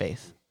more in your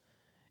faith?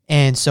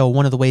 And so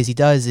one of the ways he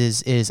does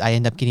is I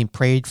end up getting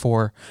prayed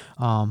for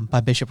by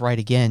Bishop Wright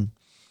again.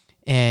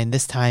 And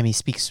this time he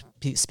speaks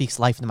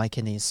life into my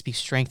kidneys, speaks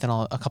strength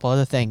and a couple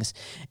other things.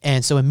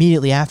 And so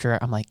immediately after,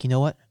 I'm like, you know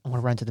what? I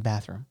want to run to the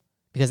bathroom,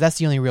 because that's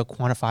the only real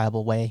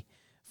quantifiable way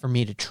for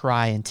me to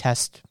try and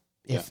test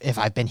if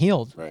I've been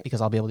healed, right,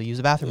 because I'll be able to use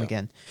the bathroom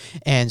again.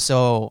 And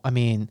so, I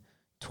mean,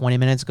 20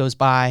 minutes goes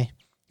by.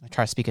 I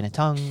try speaking in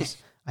tongues.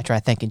 I try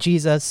thanking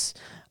Jesus.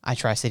 I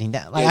try sitting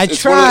down. Like, I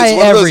try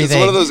everything. It's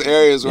one of those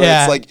areas where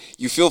it's like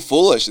you feel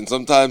foolish, and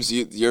sometimes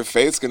your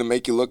faith's going to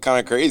make you look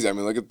kind of crazy. I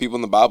mean, look at people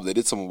in the Bible. They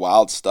did some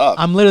wild stuff.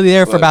 I'm literally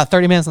there for about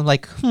 30 minutes. I'm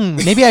like,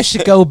 maybe I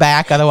should go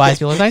back. Otherwise,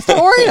 people are nice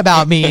story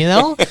about me, you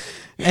know?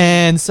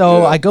 And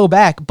so I go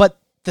back. But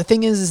the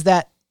thing is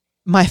that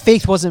my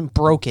faith wasn't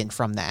broken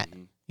from that.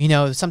 You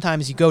know,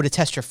 sometimes you go to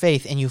test your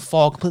faith and you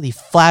fall completely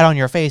flat on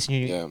your face,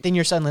 and then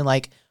you're suddenly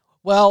like,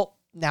 well,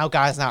 now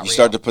God's not real. You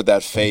start to put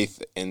that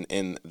faith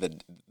in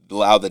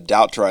allow the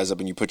doubt to rise up,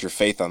 and you put your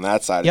faith on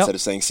that side instead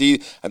of saying,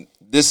 see,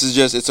 this is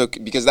just, it's okay,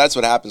 because that's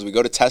what happens. We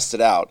go to test it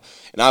out,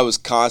 and I was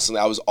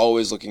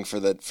always looking for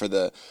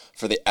the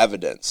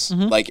evidence.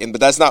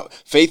 But that's not,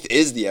 faith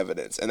is the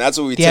evidence, and that's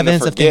what we tend to forget. The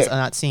evidence of things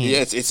are not seen.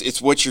 Yeah,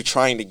 it's what you're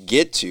trying to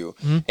get to,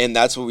 and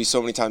that's what we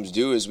so many times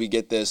do is we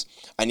get this,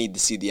 I need to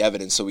see the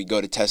evidence, so we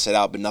go to test it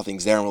out, but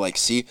nothing's there, and we're like,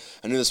 see,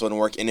 I knew this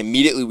wouldn't work, and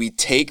immediately we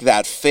take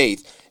that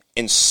faith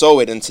and sow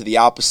it into the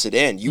opposite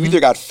end. You either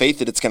got faith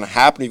that it's going to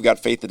happen, or you've got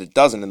faith that it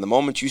doesn't. And the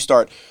moment you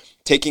start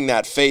taking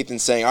that faith and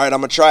saying, all right,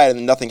 I'm going to try it, and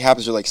then nothing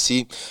happens, you're like,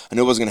 see, I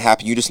knew it wasn't going to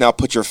happen. You just now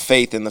put your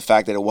faith in the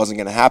fact that it wasn't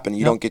going to happen.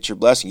 You don't get your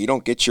blessing. You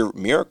don't get your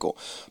miracle.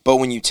 But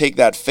when you take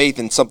that faith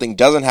and something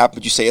doesn't happen,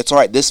 but you say, it's all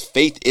right, this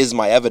faith is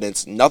my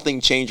evidence.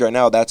 Nothing changed right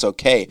now. That's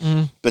okay.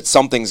 But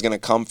something's going to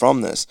come from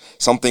this.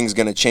 Something's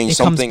going to change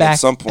something at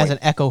some point. As an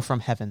echo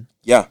from heaven.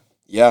 Yeah.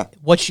 Yeah.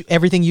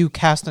 Everything you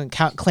cast and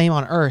claim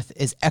on earth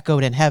is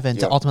echoed in heaven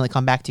to ultimately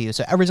come back to you.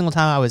 So every single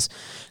time I was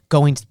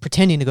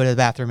pretending to go to the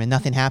bathroom and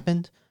nothing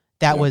happened,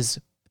 that was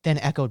then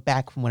echoed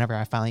back whenever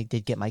I finally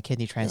did get my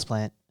kidney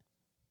transplant.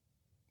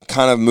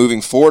 Kind of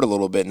moving forward a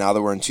little bit now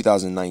that we're in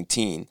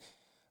 2019.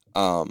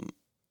 So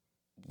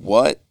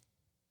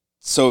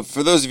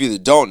for those of you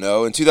that don't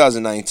know, in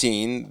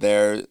 2019,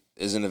 there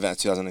is an event,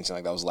 2019,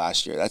 like that was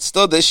last year. That's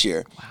still this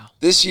year. Wow.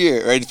 This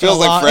year, right? It feels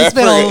like forever. It's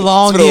been a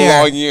long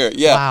year.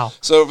 Yeah. Wow.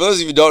 So for those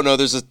of you who don't know,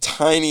 there's a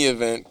tiny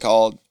event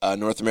called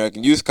North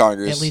American Youth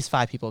Congress. At least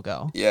 5 people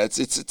go. Yeah,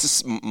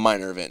 it's a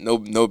minor event.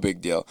 No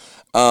big deal.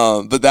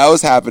 But that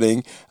was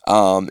happening.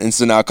 And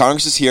so now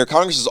Congress is here.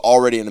 Congress is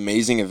already an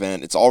amazing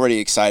event. It's already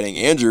exciting.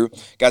 Andrew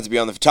got to be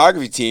on the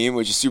photography team,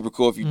 which is super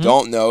cool. If you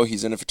don't know,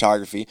 he's into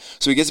photography.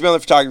 So he gets to be on the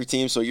photography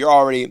team. So you're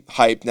already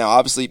hyped. Now,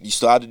 obviously, you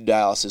still have to do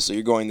dialysis. So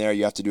you're going there.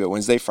 You have to do it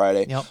Wednesday,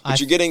 Friday. Yep. But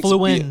you're getting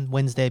flew in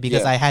Wednesday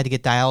because I had to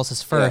get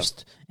dialysis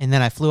first. Yeah. And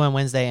then I flew on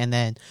Wednesday and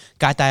then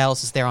got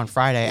dialysis there on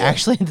Friday. I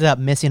actually ended up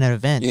missing an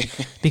event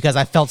because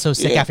I felt so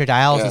sick after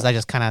dialysis. I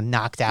just kind of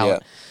knocked out. Yeah.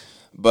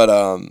 But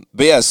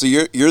yeah, so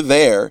you're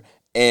there,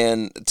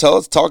 and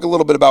talk a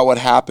little bit about what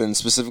happened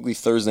specifically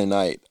Thursday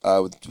night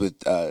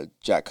with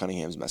Jack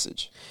Cunningham's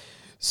message.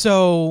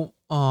 So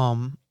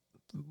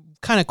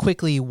kind of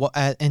quickly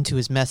into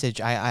his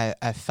message,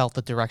 I felt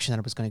the direction that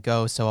it was going to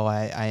go. So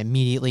I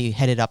immediately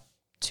headed up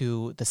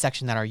to the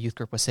section that our youth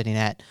group was sitting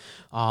at.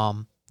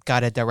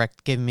 Got a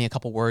direct, giving me a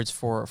couple words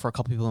for a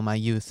couple people in my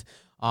youth.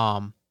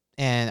 And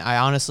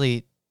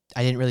I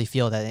didn't really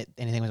feel that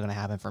anything was going to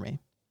happen for me.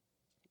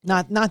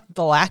 Not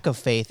the lack of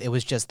faith. It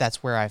was just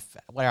that's where I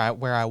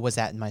was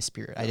at in my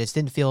spirit. I just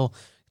didn't feel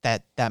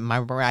that my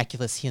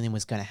miraculous healing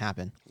was going to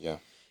happen. Yeah.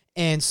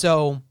 And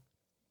so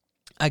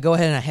I go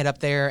ahead and I head up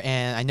there,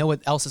 and I know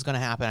what else is going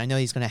to happen. I know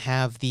he's going to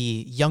have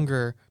the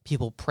younger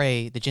people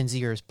pray, the Gen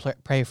Zers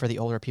pray for the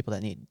older people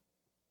that need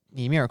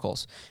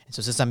miracles. And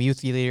so since I'm a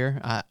youth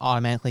leader,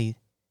 automatically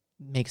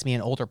makes me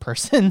an older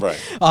person. Right.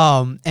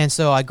 And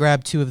so I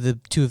grab two of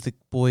the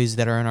boys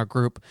that are in our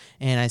group,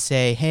 and I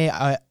say,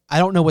 hey, I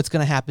don't know what's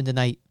going to happen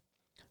tonight,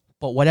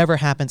 but whatever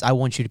happens, I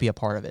want you to be a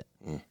part of it.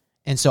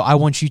 And so I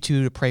want you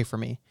to pray for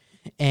me.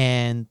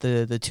 And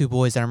the two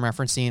boys that I'm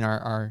referencing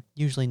are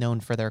usually known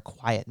for their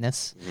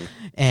quietness.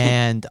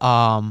 And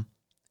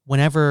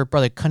whenever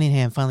Brother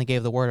Cunningham finally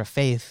gave the word of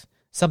faith,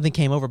 something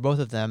came over both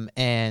of them.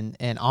 And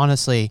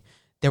honestly,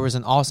 there was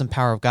an awesome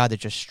power of God that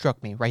just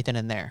struck me right then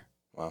and there.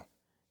 Wow.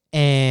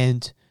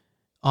 And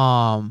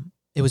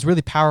it was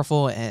really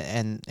powerful,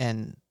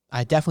 and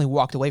I definitely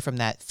walked away from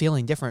that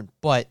feeling different,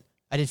 but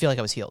I didn't feel like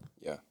I was healed.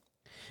 Yeah.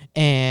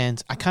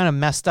 And I kind of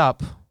messed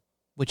up,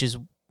 which is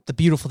the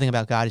beautiful thing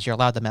about God is you're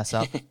allowed to mess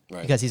up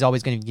Right. because he's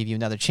always going to give you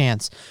another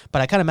chance.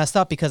 But I kind of messed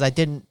up because I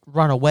didn't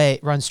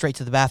run straight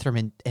to the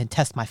bathroom and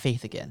test my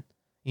faith again,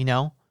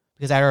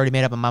 because I had already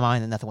made up in my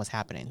mind that nothing was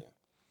happening.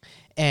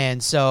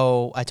 And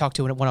so I talked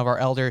to one of our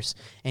elders,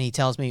 and he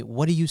tells me,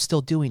 "What are you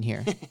still doing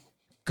here?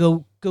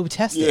 Go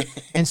test it."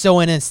 And so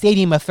in a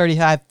stadium of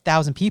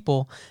 35,000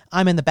 people,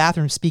 I'm in the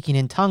bathroom speaking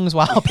in tongues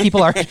while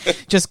people are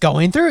just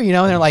going through, and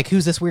they're like,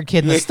 "Who's this weird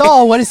kid in the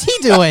stall? What is he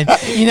doing?"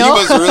 You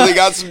must really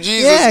got some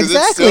Jesus, Yeah, because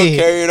exactly. it's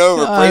still carrying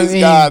over. Praise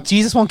God.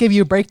 Jesus won't give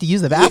you a break to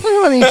use the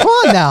bathroom. I mean, come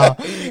on now.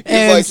 He's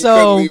And like, so he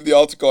couldn't leave the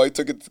altar call. He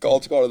took it to the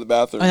altar call to the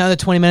bathroom. another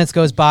 20 minutes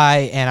goes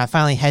by, and I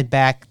finally head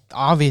back.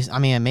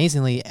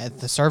 Amazingly,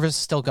 the service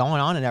is still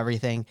going on and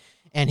everything.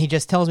 And he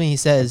just tells me, he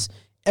says,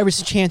 every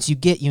chance you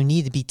get, you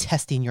need to be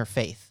testing your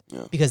faith,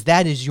 because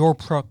that is your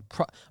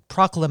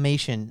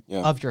proclamation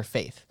of your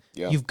faith.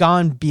 Yeah. You've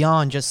gone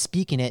beyond just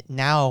speaking it.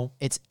 Now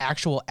it's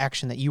actual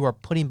action that you are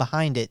putting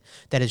behind it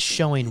that is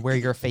showing where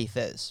your faith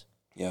is.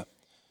 Yeah.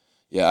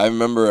 Yeah, I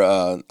remember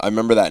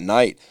that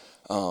night.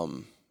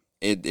 So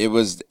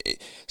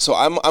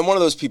I'm one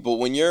of those people,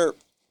 when your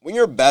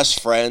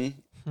best friend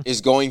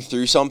is going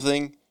through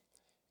something,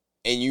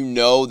 and you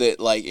know that,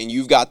 and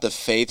you've got the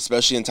faith,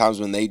 especially in times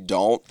when they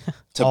don't,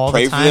 to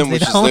pray for them,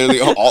 which is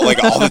literally all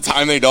the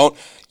time they don't,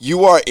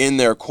 you are in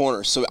their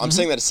corner. So I'm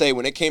saying that to say,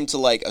 when it came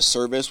to a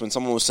service, when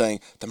someone was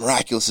saying, the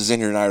miraculous is in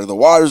here tonight, or the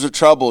waters are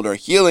troubled, or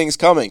healing's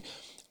coming,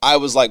 I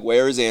was like,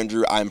 where is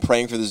Andrew? I'm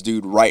praying for this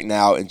dude right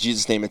now. In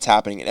Jesus' name, it's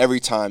happening. And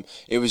every time,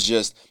 it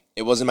wasn't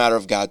a matter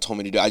of God told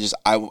me to do it.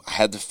 I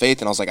had the faith,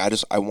 and I was like,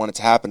 I want it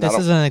to happen. This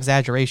isn't an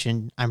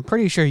exaggeration. I'm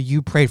pretty sure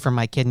you prayed for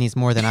my kidneys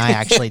more than I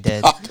actually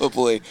did.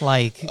 Probably.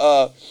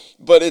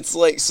 But it's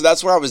so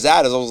that's where I was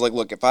at. Is I was like,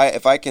 look, if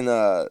I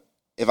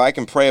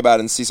can pray about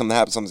it and see something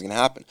happen, something's gonna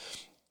happen.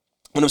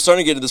 When I'm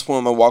starting to get to this point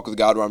in my walk with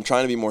God, where I'm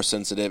trying to be more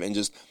sensitive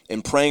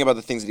and praying about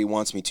the things that He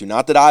wants me to,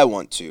 not that I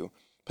want to,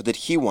 but that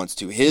He wants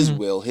to, His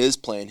will, His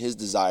plan, His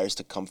desires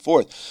to come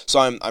forth. So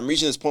I'm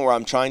reaching this point where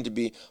I'm trying to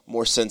be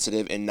more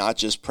sensitive and not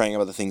just praying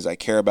about the things I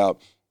care about.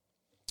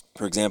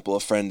 For example, a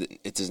friend,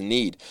 it's his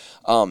need.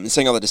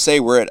 Saying all that to say,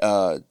 we're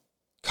at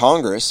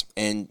Congress,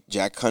 and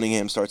Jack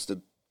Cunningham starts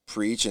to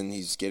preach, and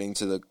he's getting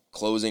to the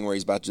closing where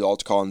he's about to do the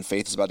altar call, and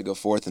faith is about to go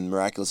forth, and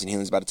miraculous and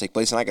healing is about to take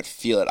place, and I could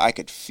feel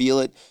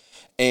it.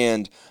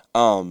 And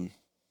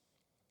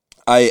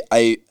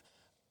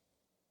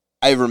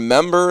I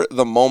remember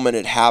the moment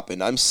it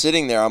happened. I'm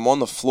sitting there, I'm on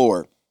the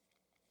floor,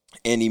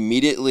 and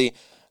immediately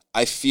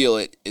I feel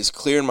it is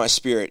clear in my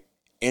spirit,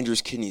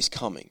 Andrew's kidney is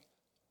coming.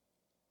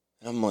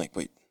 And I'm like,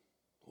 wait,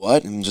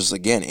 what? And just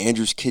again,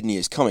 Andrew's kidney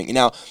is coming.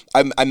 Now,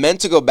 I meant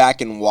to go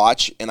back and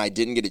watch, and I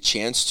didn't get a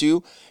chance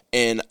to,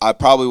 and I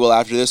probably will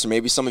after this, or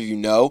maybe some of you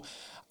know.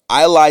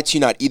 I lied to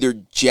you not. Either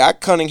Jack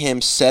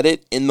Cunningham said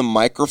it in the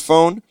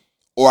microphone,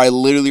 or I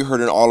literally heard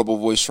an audible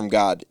voice from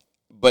God.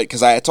 But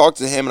because I had talked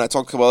to him and I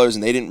talked to a couple others,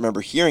 and they didn't remember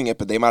hearing it,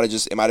 but it might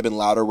have been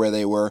louder where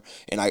they were,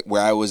 and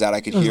where I was at,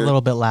 I could hear it was a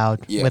little bit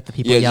loud with the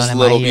people yelling just at a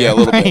little, my ear. Yeah, a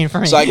little bit.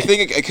 For So I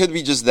think it could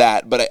be just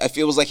that, but I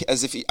feel it was like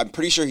as if I'm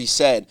pretty sure he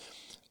said,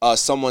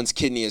 someone's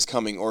kidney is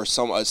coming, or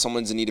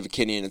someone's in need of a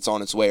kidney and it's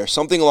on its way, or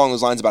something along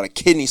those lines about a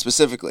kidney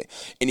specifically.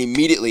 And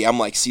immediately I'm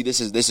like, see,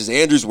 this is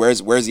Andrew's.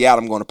 Where's he at?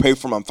 I'm going to pray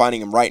for him. I'm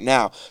finding him right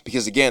now,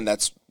 because again,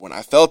 that's when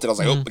I felt it. I was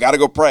like, oh, we got to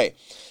go pray.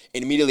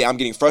 And immediately I'm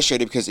getting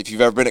frustrated, because if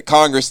you've ever been at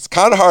Congress, it's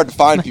kind of hard to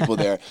find people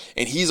there.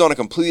 And he's on a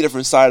completely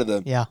different side of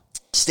the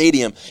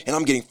stadium, and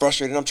I'm getting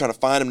frustrated. I'm trying to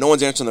find him. No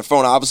one's answering their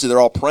phone. Obviously, they're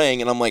all praying,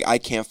 and I'm like, I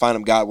can't find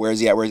him. God, where is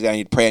he at? I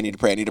need to pray. I need to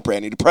pray.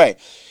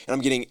 And I'm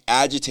getting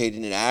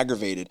agitated and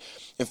aggravated.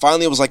 And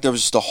finally, it was like there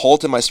was just a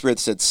halt in my spirit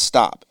that said,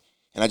 stop.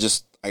 And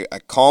I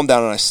calmed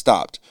down and I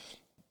stopped.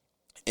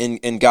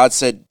 And God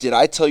said, did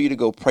I tell you to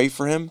go pray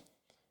for him?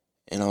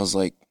 And I was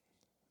like,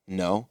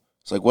 no.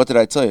 It's like, what did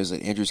I tell you? Is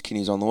that Andrew's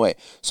kidney's on the way.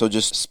 So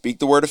just speak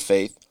the word of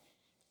faith,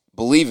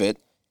 believe it,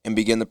 and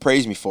begin to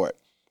praise me for it.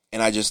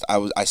 And I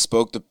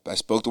spoke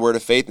the word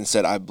of faith and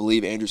said, I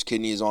believe Andrew's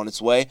kidney is on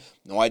its way.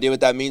 No idea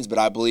what that means, but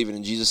I believe it.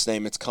 In Jesus'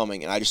 name, it's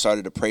coming. And I just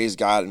started to praise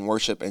God and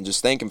worship and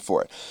just thank him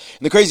for it.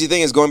 And the crazy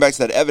thing is, going back to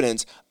that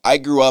evidence, I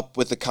grew up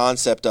with the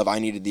concept of I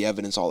needed the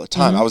evidence all the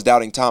time. I was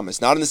doubting Thomas.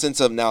 Not in the sense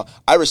of, now,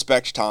 I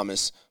respect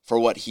Thomas for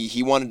what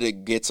he wanted to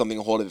get something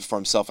a hold of it for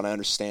himself, and I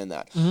understand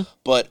that.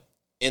 But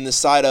in the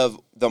side of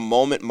the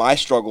moment, my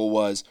struggle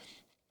was,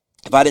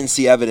 if I didn't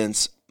see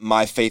evidence,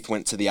 my faith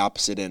went to the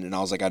opposite end, and I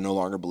was like, I no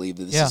longer believe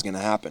that this is going to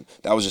happen.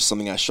 That was just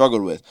something I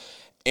struggled with.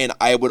 And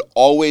I would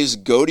always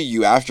go to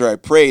you after I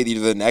prayed,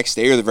 either the next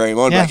day or the very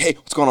moment, Yeah. like, hey,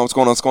 what's going on? What's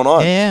going on? What's going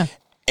on? Yeah.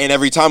 And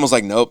every time I was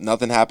like, nope,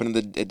 nothing happened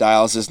to the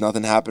dialysis,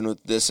 nothing happened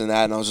with this and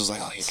that. And I was just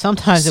like, oh, yeah,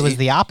 Sometimes it was see?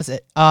 the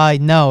opposite.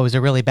 No, it was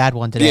a really bad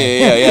one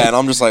today. Yeah. And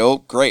I'm just like, oh,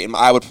 great. And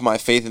I would put my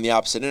faith in the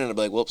opposite end and I'd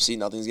be like, well, see,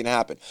 nothing's going to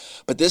happen.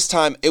 But this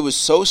time, it was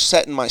so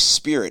set in my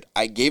spirit.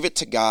 I gave it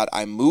to God.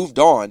 I moved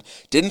on,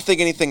 didn't think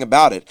anything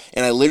about it.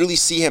 And I literally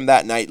see him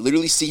that night,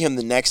 literally see him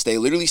the next day,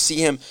 literally see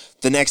him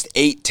the next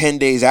 8-10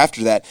 days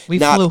after that. We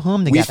flew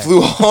home together. We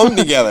flew home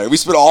together. We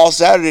spent all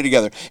Saturday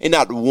together. And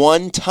not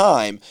one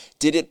time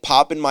did it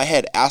pop in my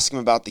head, ask him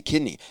about the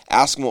kidney,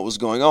 ask him what was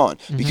going on.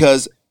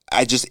 Because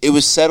it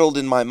was settled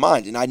in my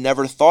mind. And I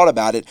never thought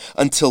about it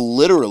until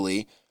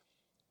literally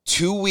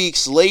 2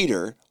 weeks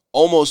later,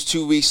 almost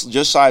 2 weeks,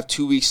 just shy of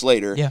 2 weeks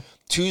later. Yeah.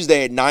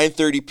 Tuesday at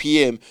 9:30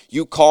 p.m.,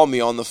 you call me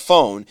on the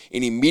phone,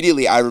 and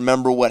immediately I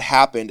remember what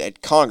happened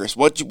at Congress.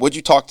 What'd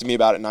you talk to me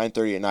about at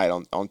 9:30 at night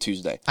on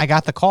Tuesday? I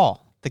got the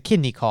call, the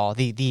kidney call,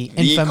 the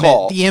infamous,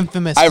 call. the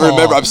infamous. I call.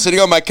 remember I'm sitting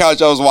on my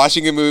couch, I was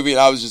watching a movie, and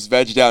I was just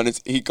vegged out, and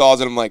he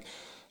calls, and I'm like,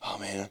 oh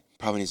man,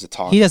 probably needs to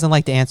talk. He doesn't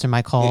like to answer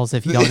my calls.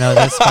 If you don't know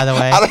this, by the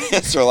way. I don't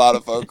answer a lot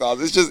of phone calls.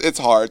 It's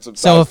hard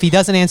sometimes. So if he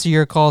doesn't answer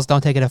your calls,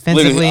 don't take it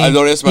offensively. Literally, I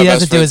don't answer my he best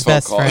doesn't do his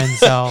friend's best phone call.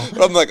 friend. So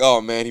But I'm like, oh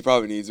man, he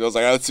probably needs me. I was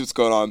like, let's see what's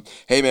going on.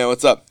 Hey man,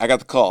 what's up? I got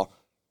the call.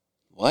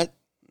 What?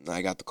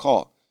 I got the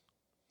call.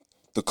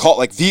 The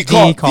call.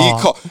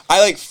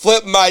 I like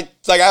flipped my,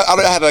 like I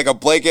had like a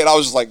blanket. I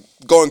was just like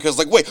going because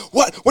like, wait,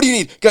 what? What do you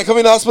need? Can I come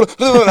in the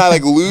hospital? And I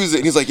like lose it.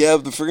 And he's like, yeah,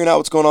 they're figuring out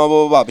what's going on,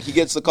 blah, blah, blah. But he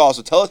gets the call.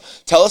 So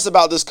tell us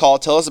about this call.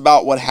 Tell us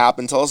about what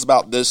happened. Tell us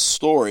about this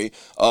story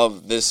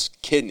of this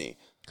kidney.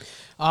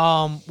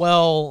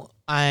 well,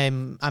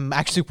 I'm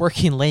actually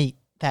working late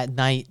that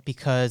night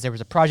because there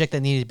was a project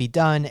that needed to be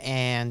done,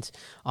 and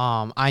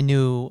I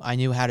knew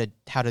how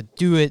to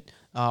do it,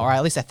 or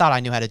at least I thought I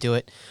knew how to do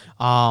it.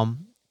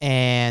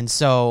 And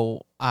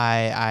so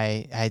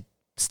I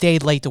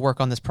stayed late to work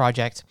on this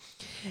project,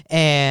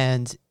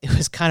 and it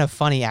was kind of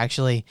funny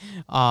actually.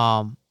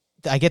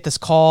 I get this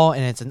call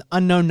and it's an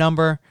unknown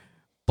number,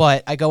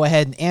 but I go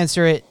ahead and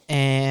answer it,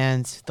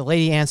 and the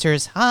lady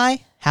answers,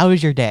 "Hi, how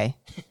was your day?"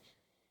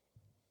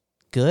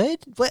 Good.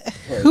 What?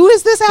 Who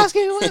is this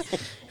asking?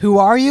 Who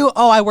are you?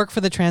 Oh, I work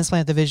for the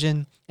transplant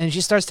division. And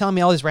she starts telling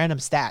me all these random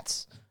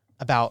stats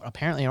about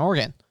apparently an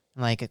organ.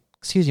 I'm like,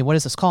 excuse me, what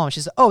is this call? And she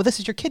says, oh, this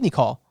is your kidney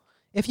call.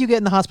 If you get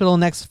in the hospital in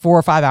the next 4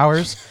 or 5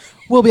 hours,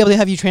 we'll be able to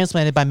have you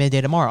transplanted by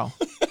midday tomorrow.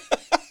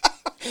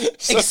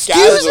 So Excuse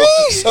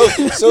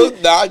casual, so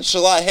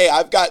nonchalant. Hey,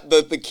 I've got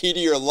the key to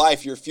your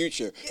life, your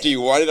future. Do you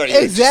want it? Are you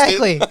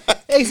Exactly. interested?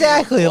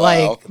 Exactly.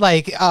 Wow.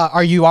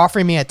 Are you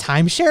offering me a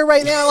timeshare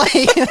right now?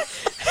 Like,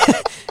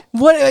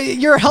 what?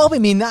 You're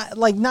helping me, not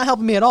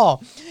helping me at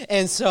all.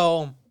 And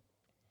so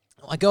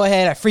I go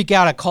ahead, I freak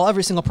out, I call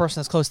every single person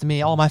that's close to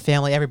me, all my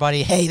family,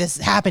 everybody. Hey, this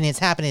is happening. It's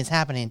happening. It's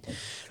happening.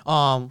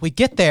 We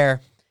get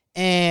there,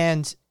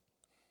 and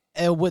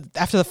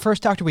after the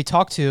first doctor we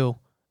talked to,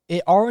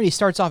 it already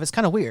starts off. It's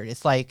kind of weird.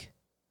 It's like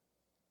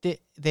the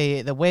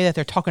way that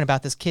they're talking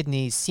about this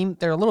kidney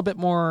they're a little bit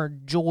more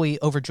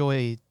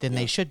overjoyed than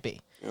they should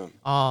be.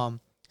 Yeah.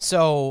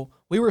 So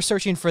we were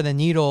searching for the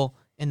needle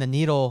in the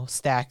needle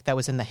stack that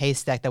was in the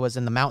haystack that was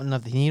in the mountain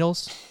of the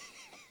needles.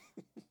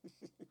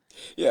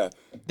 Yeah.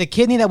 The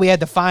kidney that we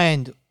had to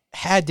find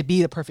had to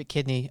be the perfect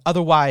kidney.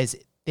 Otherwise,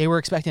 they were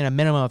expecting a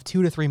minimum of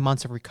 2 to 3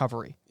 months of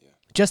recovery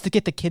just to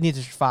get the kidney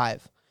to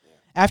survive.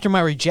 After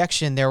my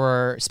rejection, there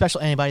were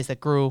special antibodies that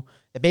grew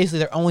that basically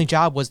their only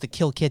job was to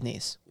kill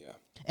kidneys. Yeah.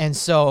 And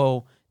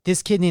so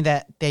this kidney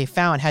that they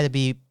found had to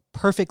be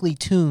perfectly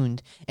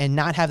tuned and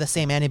not have the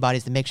same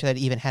antibodies to make sure that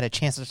it even had a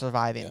chance of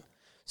surviving. Yeah.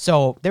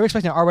 So they were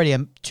expecting already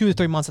 2 to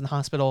 3 months in the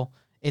hospital.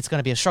 It's going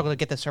to be a struggle to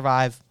get to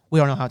survive. We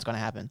don't know how it's going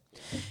to happen.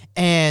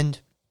 And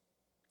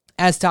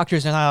as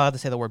doctors, they're not allowed to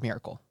say the word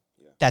miracle.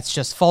 Yeah. That's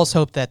just false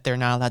hope that they're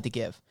not allowed to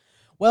give.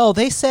 Well,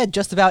 they said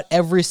just about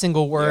every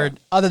single word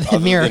other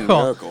than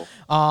miracle.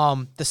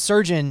 The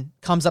surgeon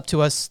comes up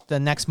to us the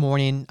next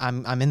morning.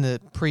 I'm in the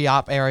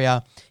pre-op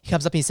area. He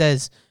comes up and he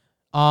says,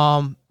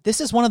 this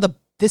is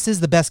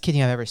the best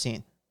kidney I've ever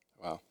seen.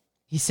 Wow.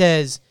 He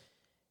says,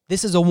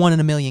 this is a 1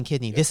 in a million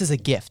kidney. Yeah. This is a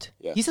gift.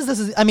 Yeah. He says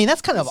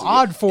that's kind of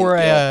odd for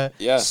a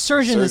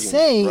surgeon to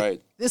say.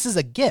 Right. This is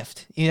a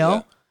gift, you know?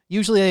 Yeah.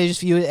 Usually they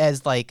just view it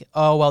as like,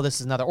 oh, well, this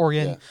is another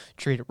organ.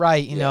 Treat it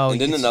right, you know. And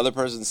didn't another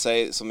person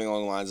say something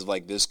along the lines of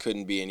like, this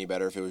couldn't be any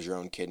better if it was your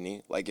own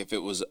kidney? Like if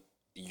it was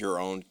your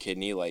own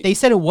kidney, like they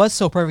said it was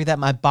so perfect that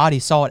my body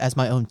saw it as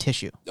my own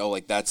tissue. Oh,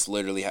 like that's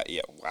literally how,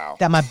 wow.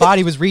 That my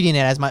body was reading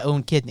it as my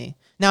own kidney.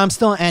 Now I'm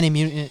still on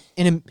immunosuppressant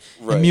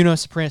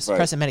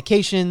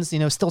medications, you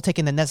know, still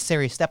taking the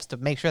necessary steps to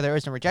make sure there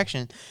isn't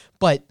rejection,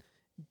 but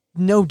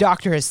no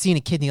doctor has seen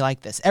a kidney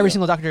like this. Every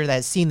single doctor that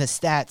has seen the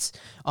stats,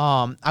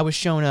 I was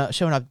shown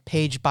a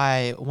page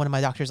by one of my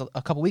doctors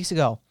a couple weeks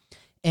ago,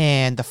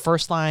 and the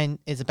first line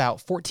is about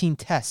 14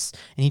 tests,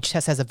 and each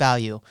test has a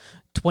value,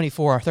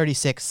 24,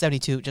 36,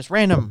 72, just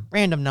random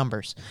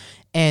numbers.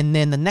 And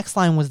then the next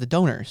line was the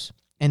donors.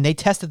 and they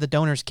tested the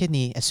donor's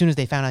kidney as soon as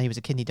they found out he was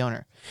a kidney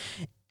donor.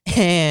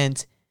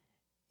 And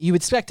you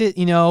would expect it,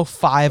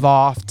 5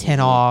 off, 10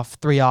 off,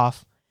 3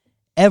 off.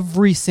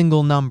 Every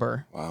single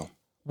number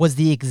was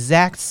the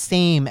exact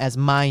same as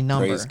my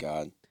number. Praise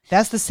God.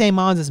 That's the same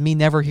odds as me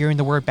never hearing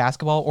the word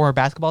basketball or a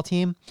basketball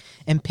team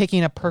and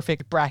picking a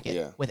perfect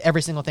bracket with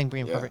every single thing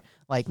being perfect.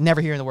 Like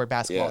never hearing the word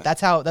basketball.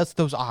 Yeah. That's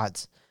those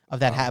odds of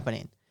that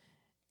happening.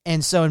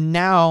 And so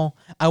now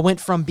I went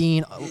from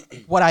being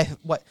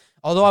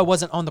although I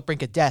wasn't on the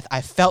brink of death,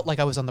 I felt like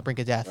I was on the brink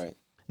of death. Right.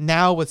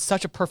 Now with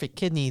such a perfect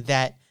kidney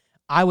that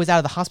I was out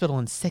of the hospital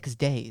in 6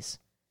 days.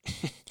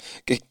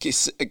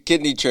 A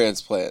kidney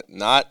transplant,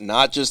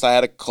 not just I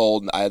had a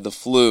cold, I had the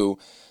flu,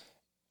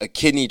 a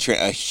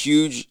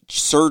huge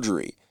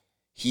surgery.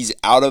 He's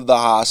out of the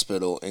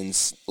hospital in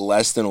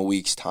less than a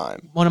week's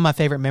time. One of my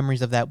favorite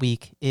memories of that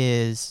week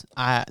is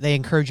they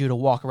encourage you to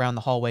walk around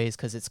the hallways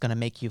because it's going to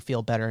make you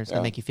feel better. It's going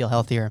to make you feel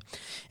healthier.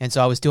 And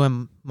so I was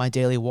doing my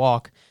daily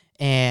walk,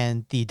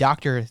 and the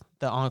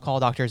on-call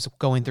doctor is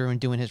going through and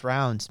doing his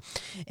rounds,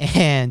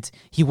 and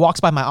he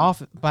walks by my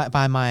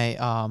by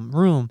my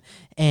room,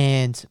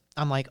 and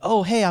I'm like,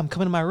 "Oh, hey, I'm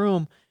coming to my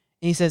room,"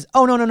 and he says,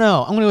 "Oh, no, I'm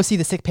going to go see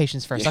the sick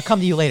patients first. I'll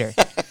come to you later."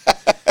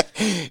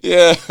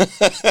 Yeah.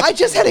 I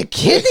just had a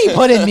kidney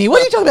put in me.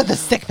 What are you talking about, the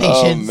sick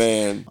patients? Oh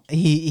man.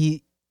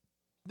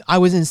 I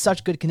was in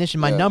such good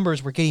condition. My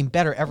numbers were getting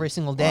better every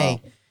single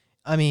day. Wow.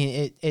 I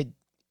mean,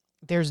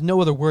 there's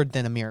no other word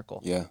than a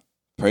miracle. Yeah.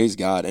 Praise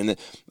God. And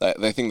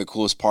I think the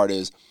coolest part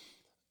is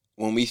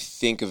when we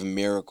think of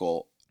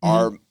miracle,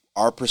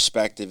 our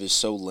perspective is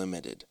so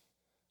limited.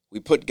 We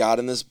put God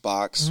in this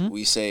box. Mm-hmm.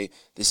 We say,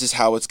 this is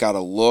how it's got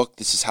to look.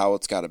 This is how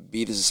it's got to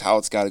be. This is how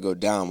it's got to go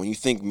down. When you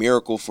think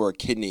miracle for a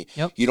kidney,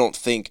 you don't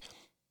think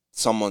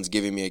someone's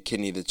giving me a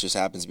kidney that just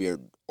happens to be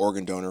an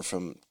organ donor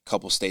from a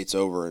couple states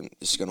over and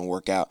it's going to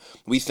work out.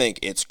 We think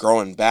it's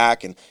growing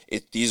back and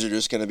these are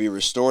just going to be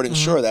restored. And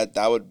sure,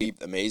 that would be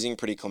amazing,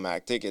 pretty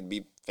climactic. It'd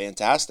be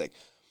fantastic.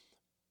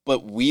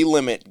 But we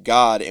limit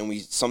God, and we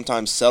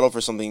sometimes settle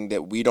for something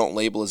that we don't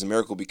label as a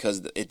miracle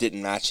because it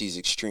didn't match these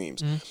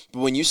extremes. Mm-hmm. But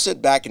when you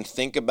sit back and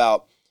think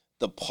about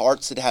the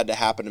parts that had to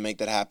happen to make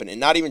that happen,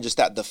 and not even just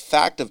that, the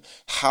fact of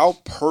how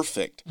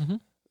perfect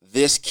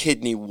this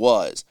kidney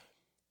was,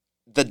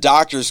 the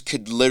doctors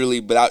could literally,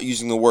 without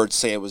using the word,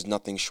 say it was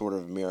nothing short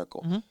of a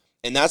miracle. Mm-hmm.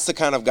 And that's the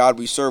kind of God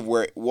we serve,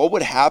 where what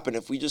would happen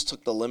if we just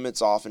took the limits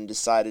off and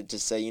decided to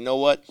say, you know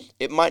what,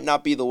 it might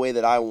not be the way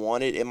that I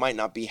want it, it might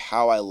not be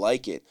how I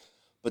like it,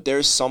 but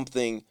there's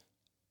something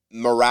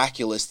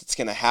miraculous that's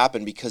going to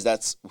happen because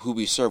that's who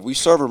we serve. We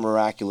serve a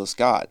miraculous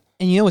God.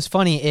 And you know what's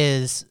funny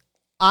is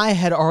I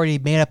had already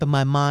made up in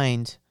my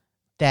mind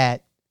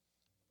that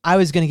I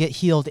was going to get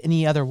healed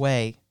any other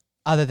way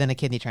other than a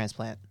kidney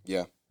transplant.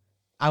 Yeah.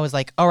 I was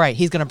like, all right,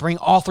 he's going to bring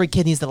all 3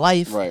 kidneys to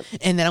life, right,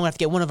 and then I'm going to have to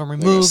get one of them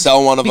removed.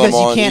 Sell one of them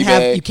on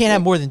eBay. You can't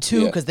have more than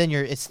 2 because then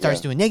it starts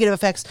doing negative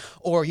effects.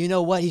 Or you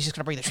know what, he's just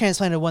going to bring the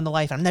transplanted one to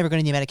life, and I'm never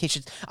going to need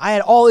medications. I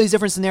had all these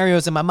different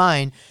scenarios in my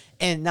mind,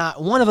 and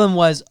not one of them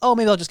was, oh,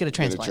 maybe I'll just get a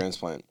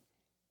transplant.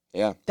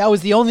 Yeah. That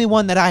was the only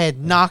one that I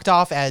had knocked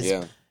off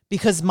as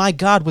because my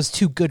God was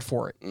too good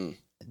for it. Mm.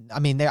 I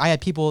mean, I had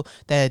people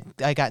that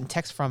I got in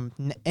text from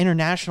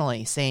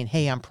internationally saying,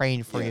 hey, I'm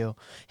praying for you.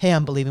 Hey,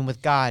 I'm believing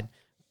with God.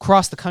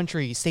 Across the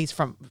country, states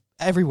from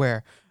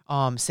everywhere,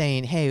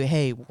 saying,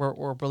 hey,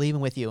 we're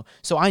believing with you.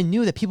 So I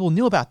knew that people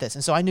knew about this,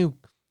 and so I knew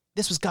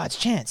this was God's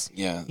chance.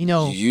 Yeah, you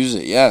use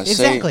it. Yeah,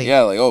 exactly.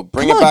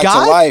 Bring it back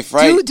to life,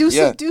 right? You can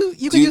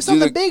do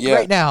something big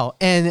right now.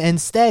 And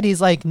instead, he's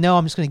like, no,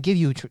 I'm just going to give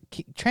you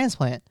a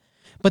transplant.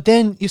 But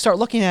then you start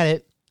looking at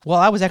it. Well,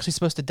 I was actually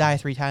supposed to die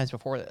 3 times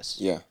before this.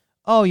 Yeah.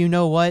 Oh, you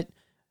know what?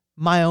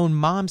 My own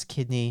mom's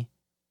kidney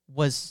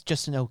was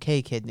just an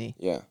okay kidney.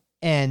 Yeah.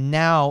 And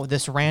now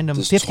this random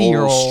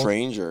 50-year-old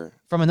stranger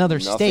from another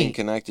nothing state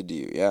connected to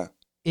you,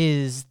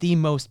 is the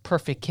most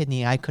perfect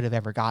kidney I could have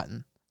ever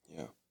gotten.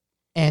 Yeah.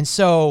 And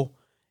so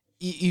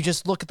you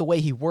just look at the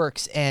way he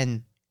works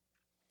and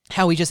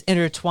how he just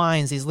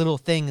intertwines these little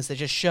things that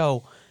just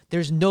show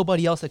there's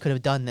nobody else that could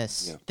have done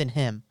this than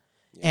him.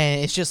 Yeah.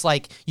 And it's just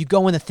like you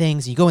go into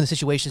things, you go into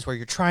situations where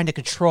you're trying to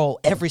control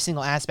every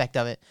single aspect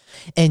of it,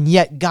 and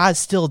yet God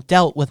still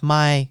dealt with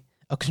my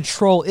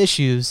control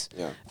issues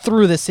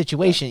through this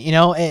situation. You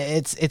know,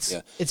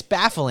 it's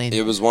baffling.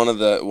 It was one of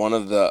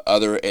the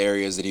other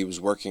areas that he was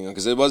working on,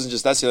 because it wasn't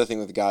just, that's the other thing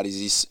with God.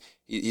 He's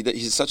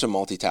such a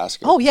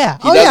multitasker. Oh yeah,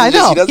 I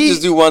know. He doesn't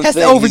just do one thing. Has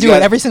to overdo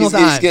it every single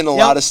time. He's getting a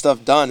lot of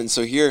stuff done, and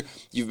so here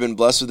you've been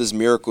blessed with this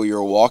miracle. You're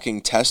a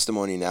walking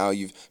testimony now.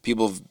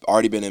 People have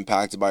already been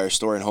impacted by your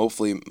story, and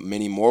hopefully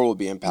many more will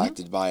be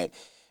impacted by it.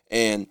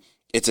 And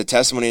it's a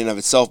testimony in and of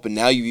itself. But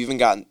now you've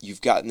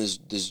gotten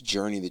this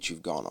journey that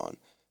you've gone on.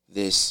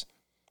 This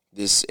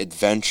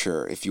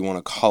adventure, if you want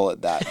to call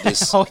it that.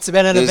 It's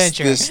been an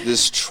adventure.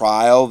 This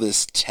trial,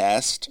 this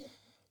test,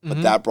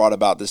 but that brought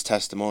about this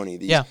testimony.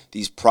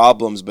 These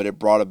problems, but it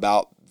brought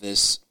about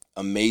this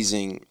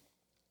amazing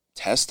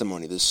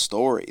testimony, this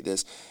story.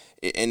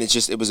 And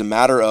it was a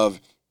matter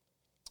of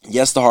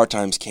yes, the hard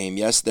times came.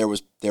 Yes, there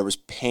was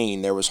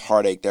pain, there was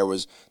heartache, there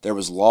was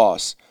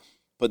loss,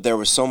 but there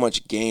was so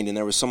much gained, and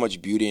there was so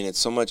much beauty in it,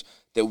 so much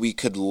that we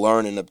could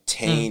learn and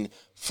obtain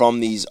from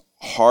these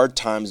hard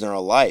times in our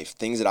life,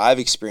 things that I've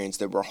experienced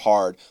that were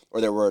hard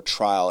or that were a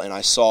trial. And I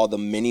saw the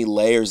many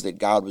layers that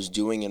God was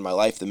doing in my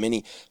life, the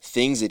many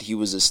things that he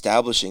was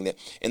establishing. That,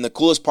 and the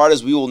coolest part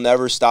is we will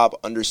never stop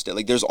understanding.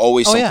 Like, there's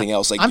always something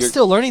else. Like, I'm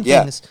still learning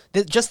things.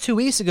 Just 2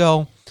 weeks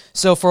ago,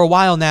 so for a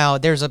while now,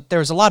 there's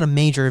a lot of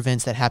major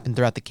events that happened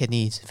throughout the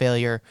kidneys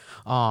failure.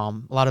 A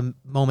lot of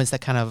moments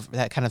that kind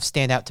of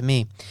stand out to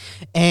me.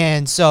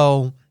 And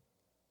so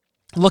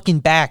looking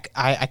back,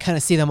 I kind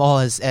of see them all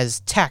as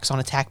tacks on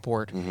a tack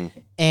board.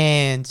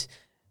 And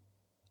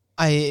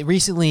I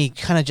recently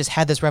kind of just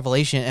had this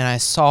revelation, and I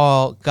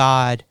saw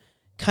God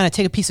kind of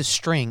take a piece of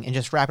string and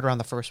just wrap it around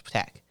the first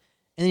tack.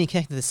 And then he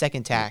connected the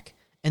second tack,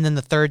 and then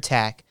the third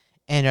tack,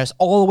 and just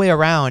all the way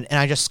around. And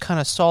I just kind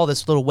of saw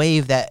this little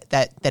wave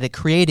that it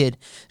created,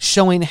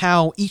 showing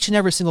how each and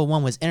every single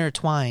one was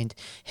intertwined.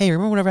 Hey,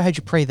 remember whenever I had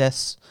you pray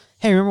this?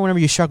 Hey, remember whenever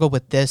you struggled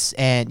with this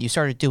and you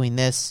started doing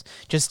this?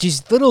 Just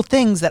these little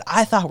things that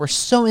I thought were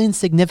so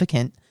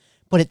insignificant,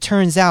 but it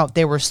turns out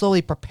they were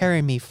slowly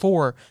preparing me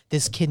for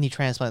this kidney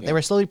transplant. They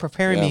were slowly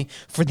preparing me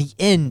for the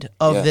end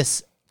of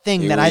this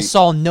thing that I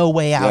saw no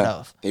way out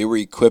of. They were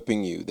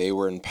equipping you. They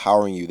were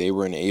empowering you. They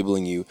were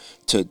enabling you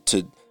to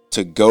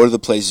go to the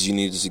places you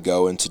needed to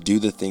go and to do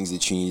the things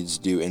that you needed to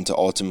do and to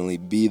ultimately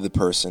be the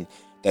person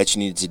that you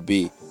needed to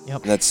be.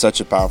 And that's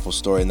such a powerful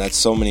story, and that's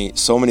so many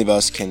of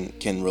us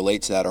can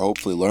relate to that, or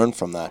hopefully learn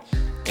from that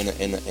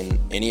in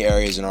any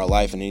areas in our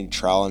life, in any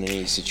trial, in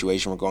any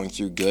situation we're going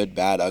through, good,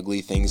 bad, ugly,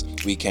 things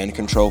we can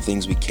control,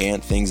 things we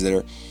can't, things that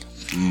are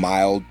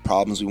mild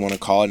problems we want to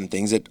call it, and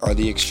things that are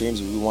the extremes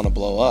that we want to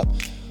blow up.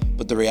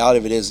 But the reality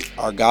of it is,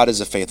 our God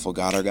is a faithful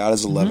God, our God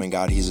is a loving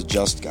God, he's a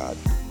just God.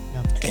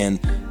 And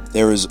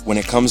when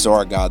it comes to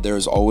our God, there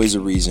is always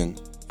a reason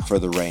for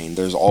the rain.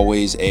 There's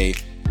always a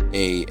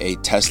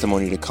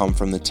testimony to come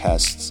from the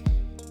tests,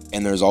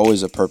 and there's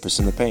always a purpose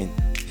in the pain.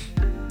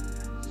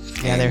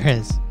 There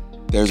is.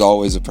 There's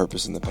always a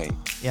purpose in the pain.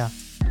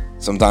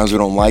 Sometimes we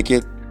don't like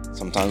it,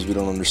 sometimes we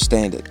don't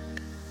understand it,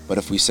 but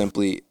if we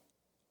simply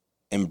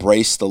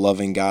embrace the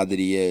loving God that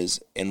he is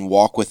and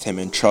walk with him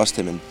and trust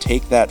him and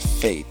take that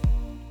faith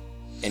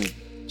and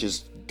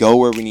just go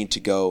where we need to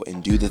go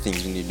and do the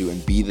things we need to do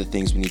and be the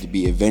things we need to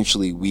be,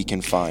 eventually we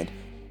can find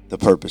the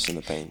purpose in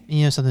the pain.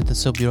 You know, something that's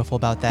so beautiful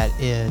about that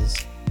is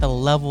the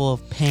level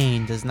of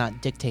pain does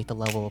not dictate the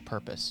level of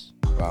purpose.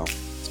 Wow,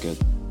 that's good.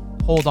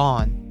 Hold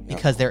on,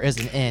 because there is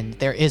an end.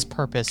 There is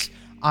purpose.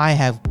 I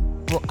have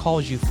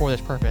called you for this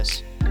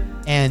purpose.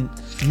 And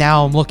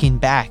now I'm looking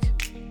back,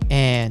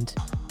 and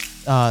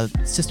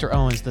Sister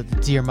Owens, the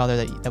dear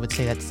mother that would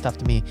say that stuff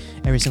to me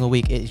every single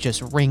week, it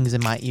just rings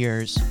in my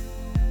ears.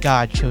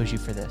 God chose you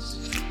for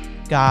this.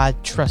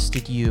 God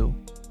trusted you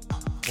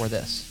for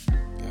this.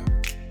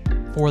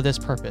 For this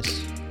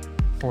purpose.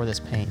 For this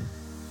pain.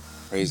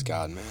 Praise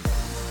God, man.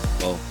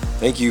 Well,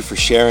 thank you for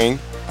sharing.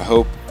 I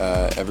hope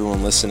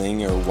everyone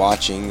listening or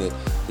watching that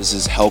this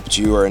has helped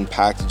you or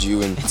impacted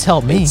you. And it's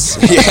helped me.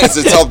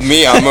 It's helped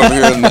me. I'm over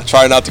here and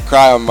trying not to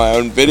cry on my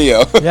own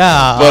video.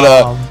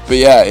 Yeah. But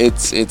yeah,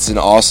 it's an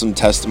awesome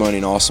testimony,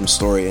 an awesome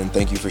story, and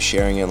thank you for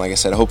sharing it. And like I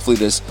said, hopefully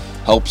this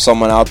helps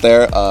someone out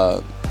there.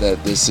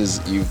 That this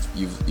is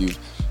you've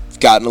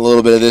gotten a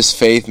little bit of this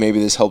faith. Maybe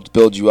this helped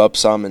build you up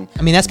some. And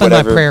I mean, that's been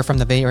my prayer from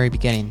the very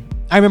beginning.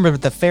 I remember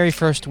the very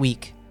first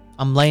week,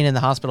 I'm laying in the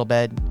hospital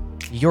bed.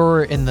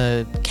 You're in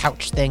the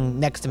couch thing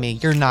next to me.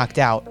 You're knocked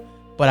out.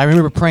 But I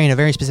remember praying a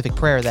very specific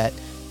prayer that,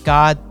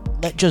 God,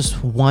 let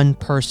just one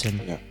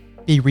person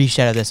be reached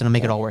out of this, and it'll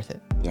make it all worth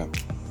it.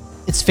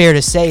 It's fair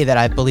to say that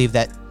I believe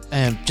that,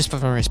 just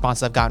from the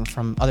responses I've gotten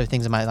from other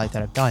things in my life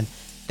that I've done,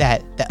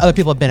 that other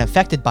people have been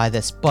affected by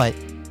this. But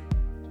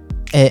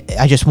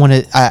I just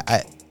wanted,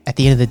 at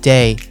the end of the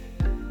day,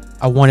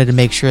 I wanted to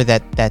make sure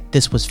that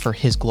this was for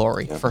his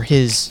glory, for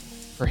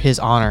his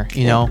honor.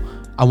 You know,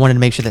 I wanted to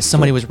make sure that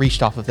somebody was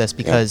reached off of this,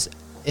 because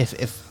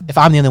if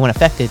I'm the only one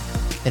affected,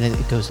 then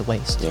it goes to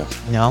waste. You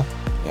know,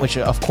 which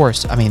of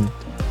course, I mean,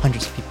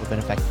 hundreds of people have been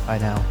affected by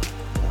now.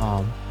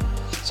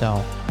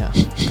 So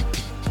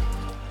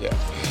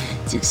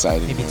it's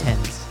exciting. Maybe man.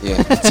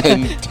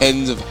 tens.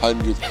 Tens of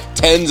hundreds,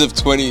 tens of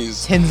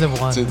 20s, tens of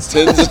ones,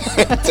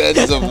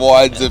 tens of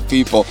wads of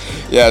people.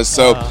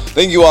 So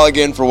thank you all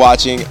again for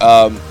watching.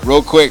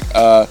 Real quick,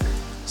 so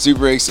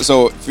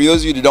for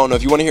those of you who don't know,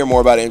 if you want to hear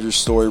more about Andrew's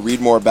story, read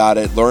more about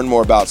it, learn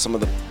more about some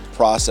of the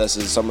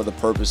processes, some of the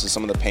purposes,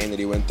 some of the pain that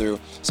he went through,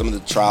 some of the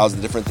trials,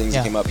 the different things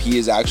that came up. He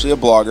is actually a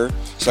blogger.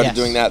 Started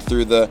doing that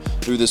through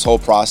this whole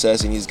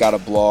process, and he's got a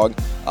blog.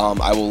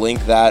 I will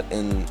link that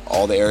in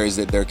all the areas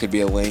that there could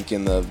be a link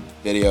in the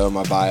video, in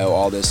my bio,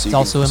 all this. So it's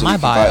also in my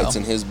bio. It's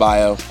in his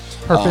bio.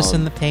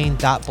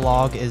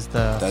 Purposeinthepain.blog is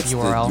the that's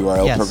URL. The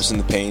URL.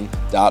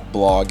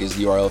 Purposeinthepain.blog is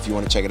the URL if you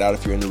want to check it out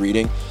if you're into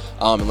reading.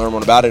 And learn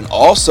more about it. And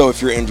also,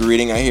 if you're into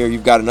reading, I hear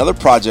you've got another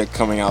project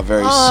coming out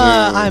very soon.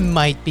 I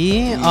might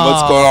be.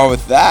 What's going on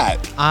with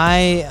that?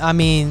 I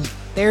mean,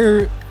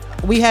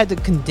 we had to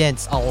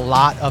condense a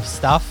lot of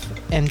stuff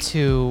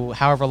into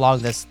however long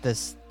this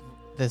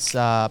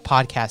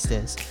podcast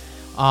is.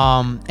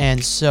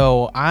 And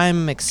so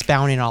I'm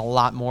expounding a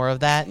lot more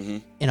of that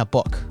in a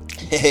book.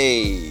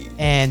 Hey.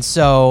 And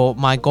so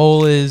my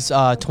goal is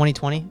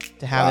 2020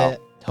 to have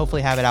it,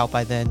 hopefully have it out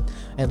by then.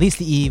 At least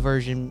the e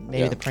version,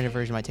 maybe the printed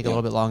version might take a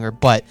little bit longer,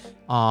 but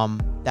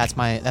that's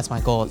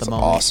my goal at the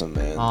moment. Awesome,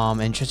 man.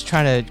 And just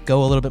trying to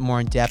go a little bit more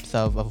in depth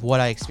of what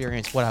I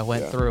experienced, what I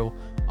went through,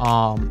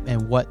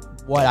 and what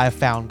I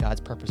found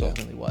God's purpose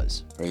ultimately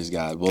was. Praise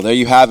God. Well, there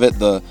you have it.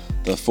 The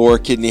four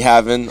kidney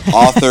having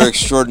author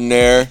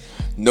extraordinaire.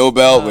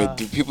 Nobel. Wait,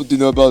 do people do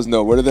Nobels?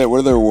 No. What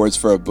are their awards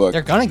for a book?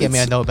 They're gonna give me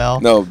a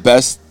Nobel. No,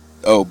 best.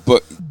 Oh,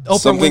 book.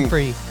 Oprah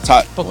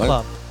Winfrey Book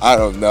Club. I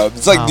don't know.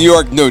 It's like New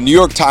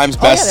York Times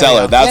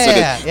bestseller. That's what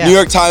it is. New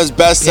York Times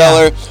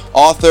bestseller,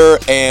 author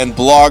and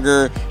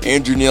blogger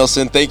Andrew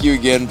Nielsen. Thank you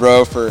again,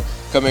 bro, for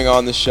coming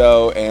on the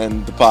show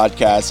and the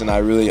podcast. And I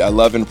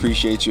love and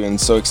appreciate you, and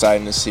so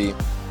exciting to see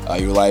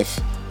your life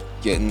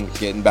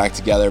getting back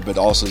together, but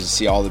also to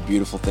see all the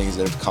beautiful things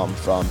that have come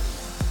from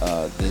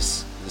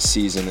this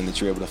season, and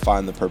that you're able to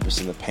find the purpose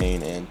in the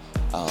pain. And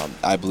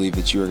I believe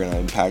that you are going to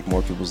impact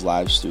more people's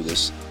lives through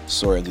this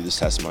story and through this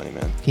testimony,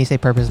 man. Can you say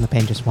purpose in the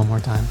pain just one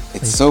more time,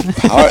 please? It's so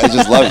powerful. I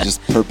just love it.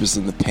 Just purpose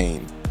in the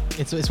pain.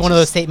 It's one of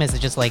those statements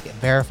that just like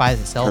verifies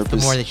itself the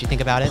more that you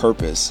think about it.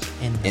 Purpose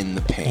in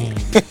the pain.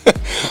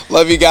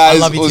 Love you guys. I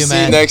love you we'll too, see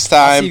man. you next time.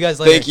 I'll see you guys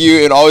later. Thank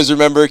you, and always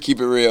remember, keep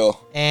it real.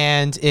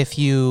 And if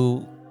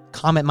you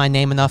comment my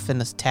name enough in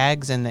the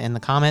tags and in the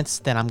comments,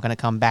 then I'm gonna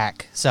come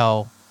back.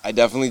 So I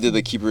definitely did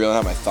the keep it real and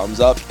had my thumbs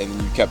up, and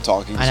then you kept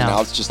talking. So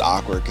now it's just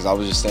awkward because I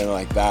was just standing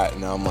like that,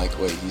 and now I'm like,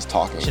 wait, he's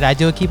talking. Should I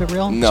do a keep it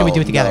real? No. Should we do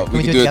it together? No,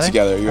 we can do it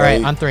together. You All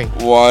ready? right, on 3.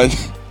 1,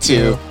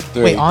 2,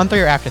 3. Wait, on 3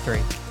 or after 3?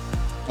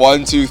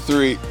 1, 2,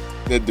 3.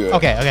 Then do it.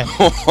 Okay.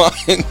 1,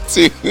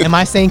 2. Am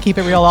I saying keep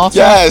it real also?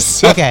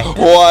 Yes. Okay.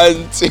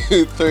 1,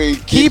 2, 3.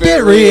 Keep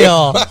it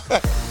real.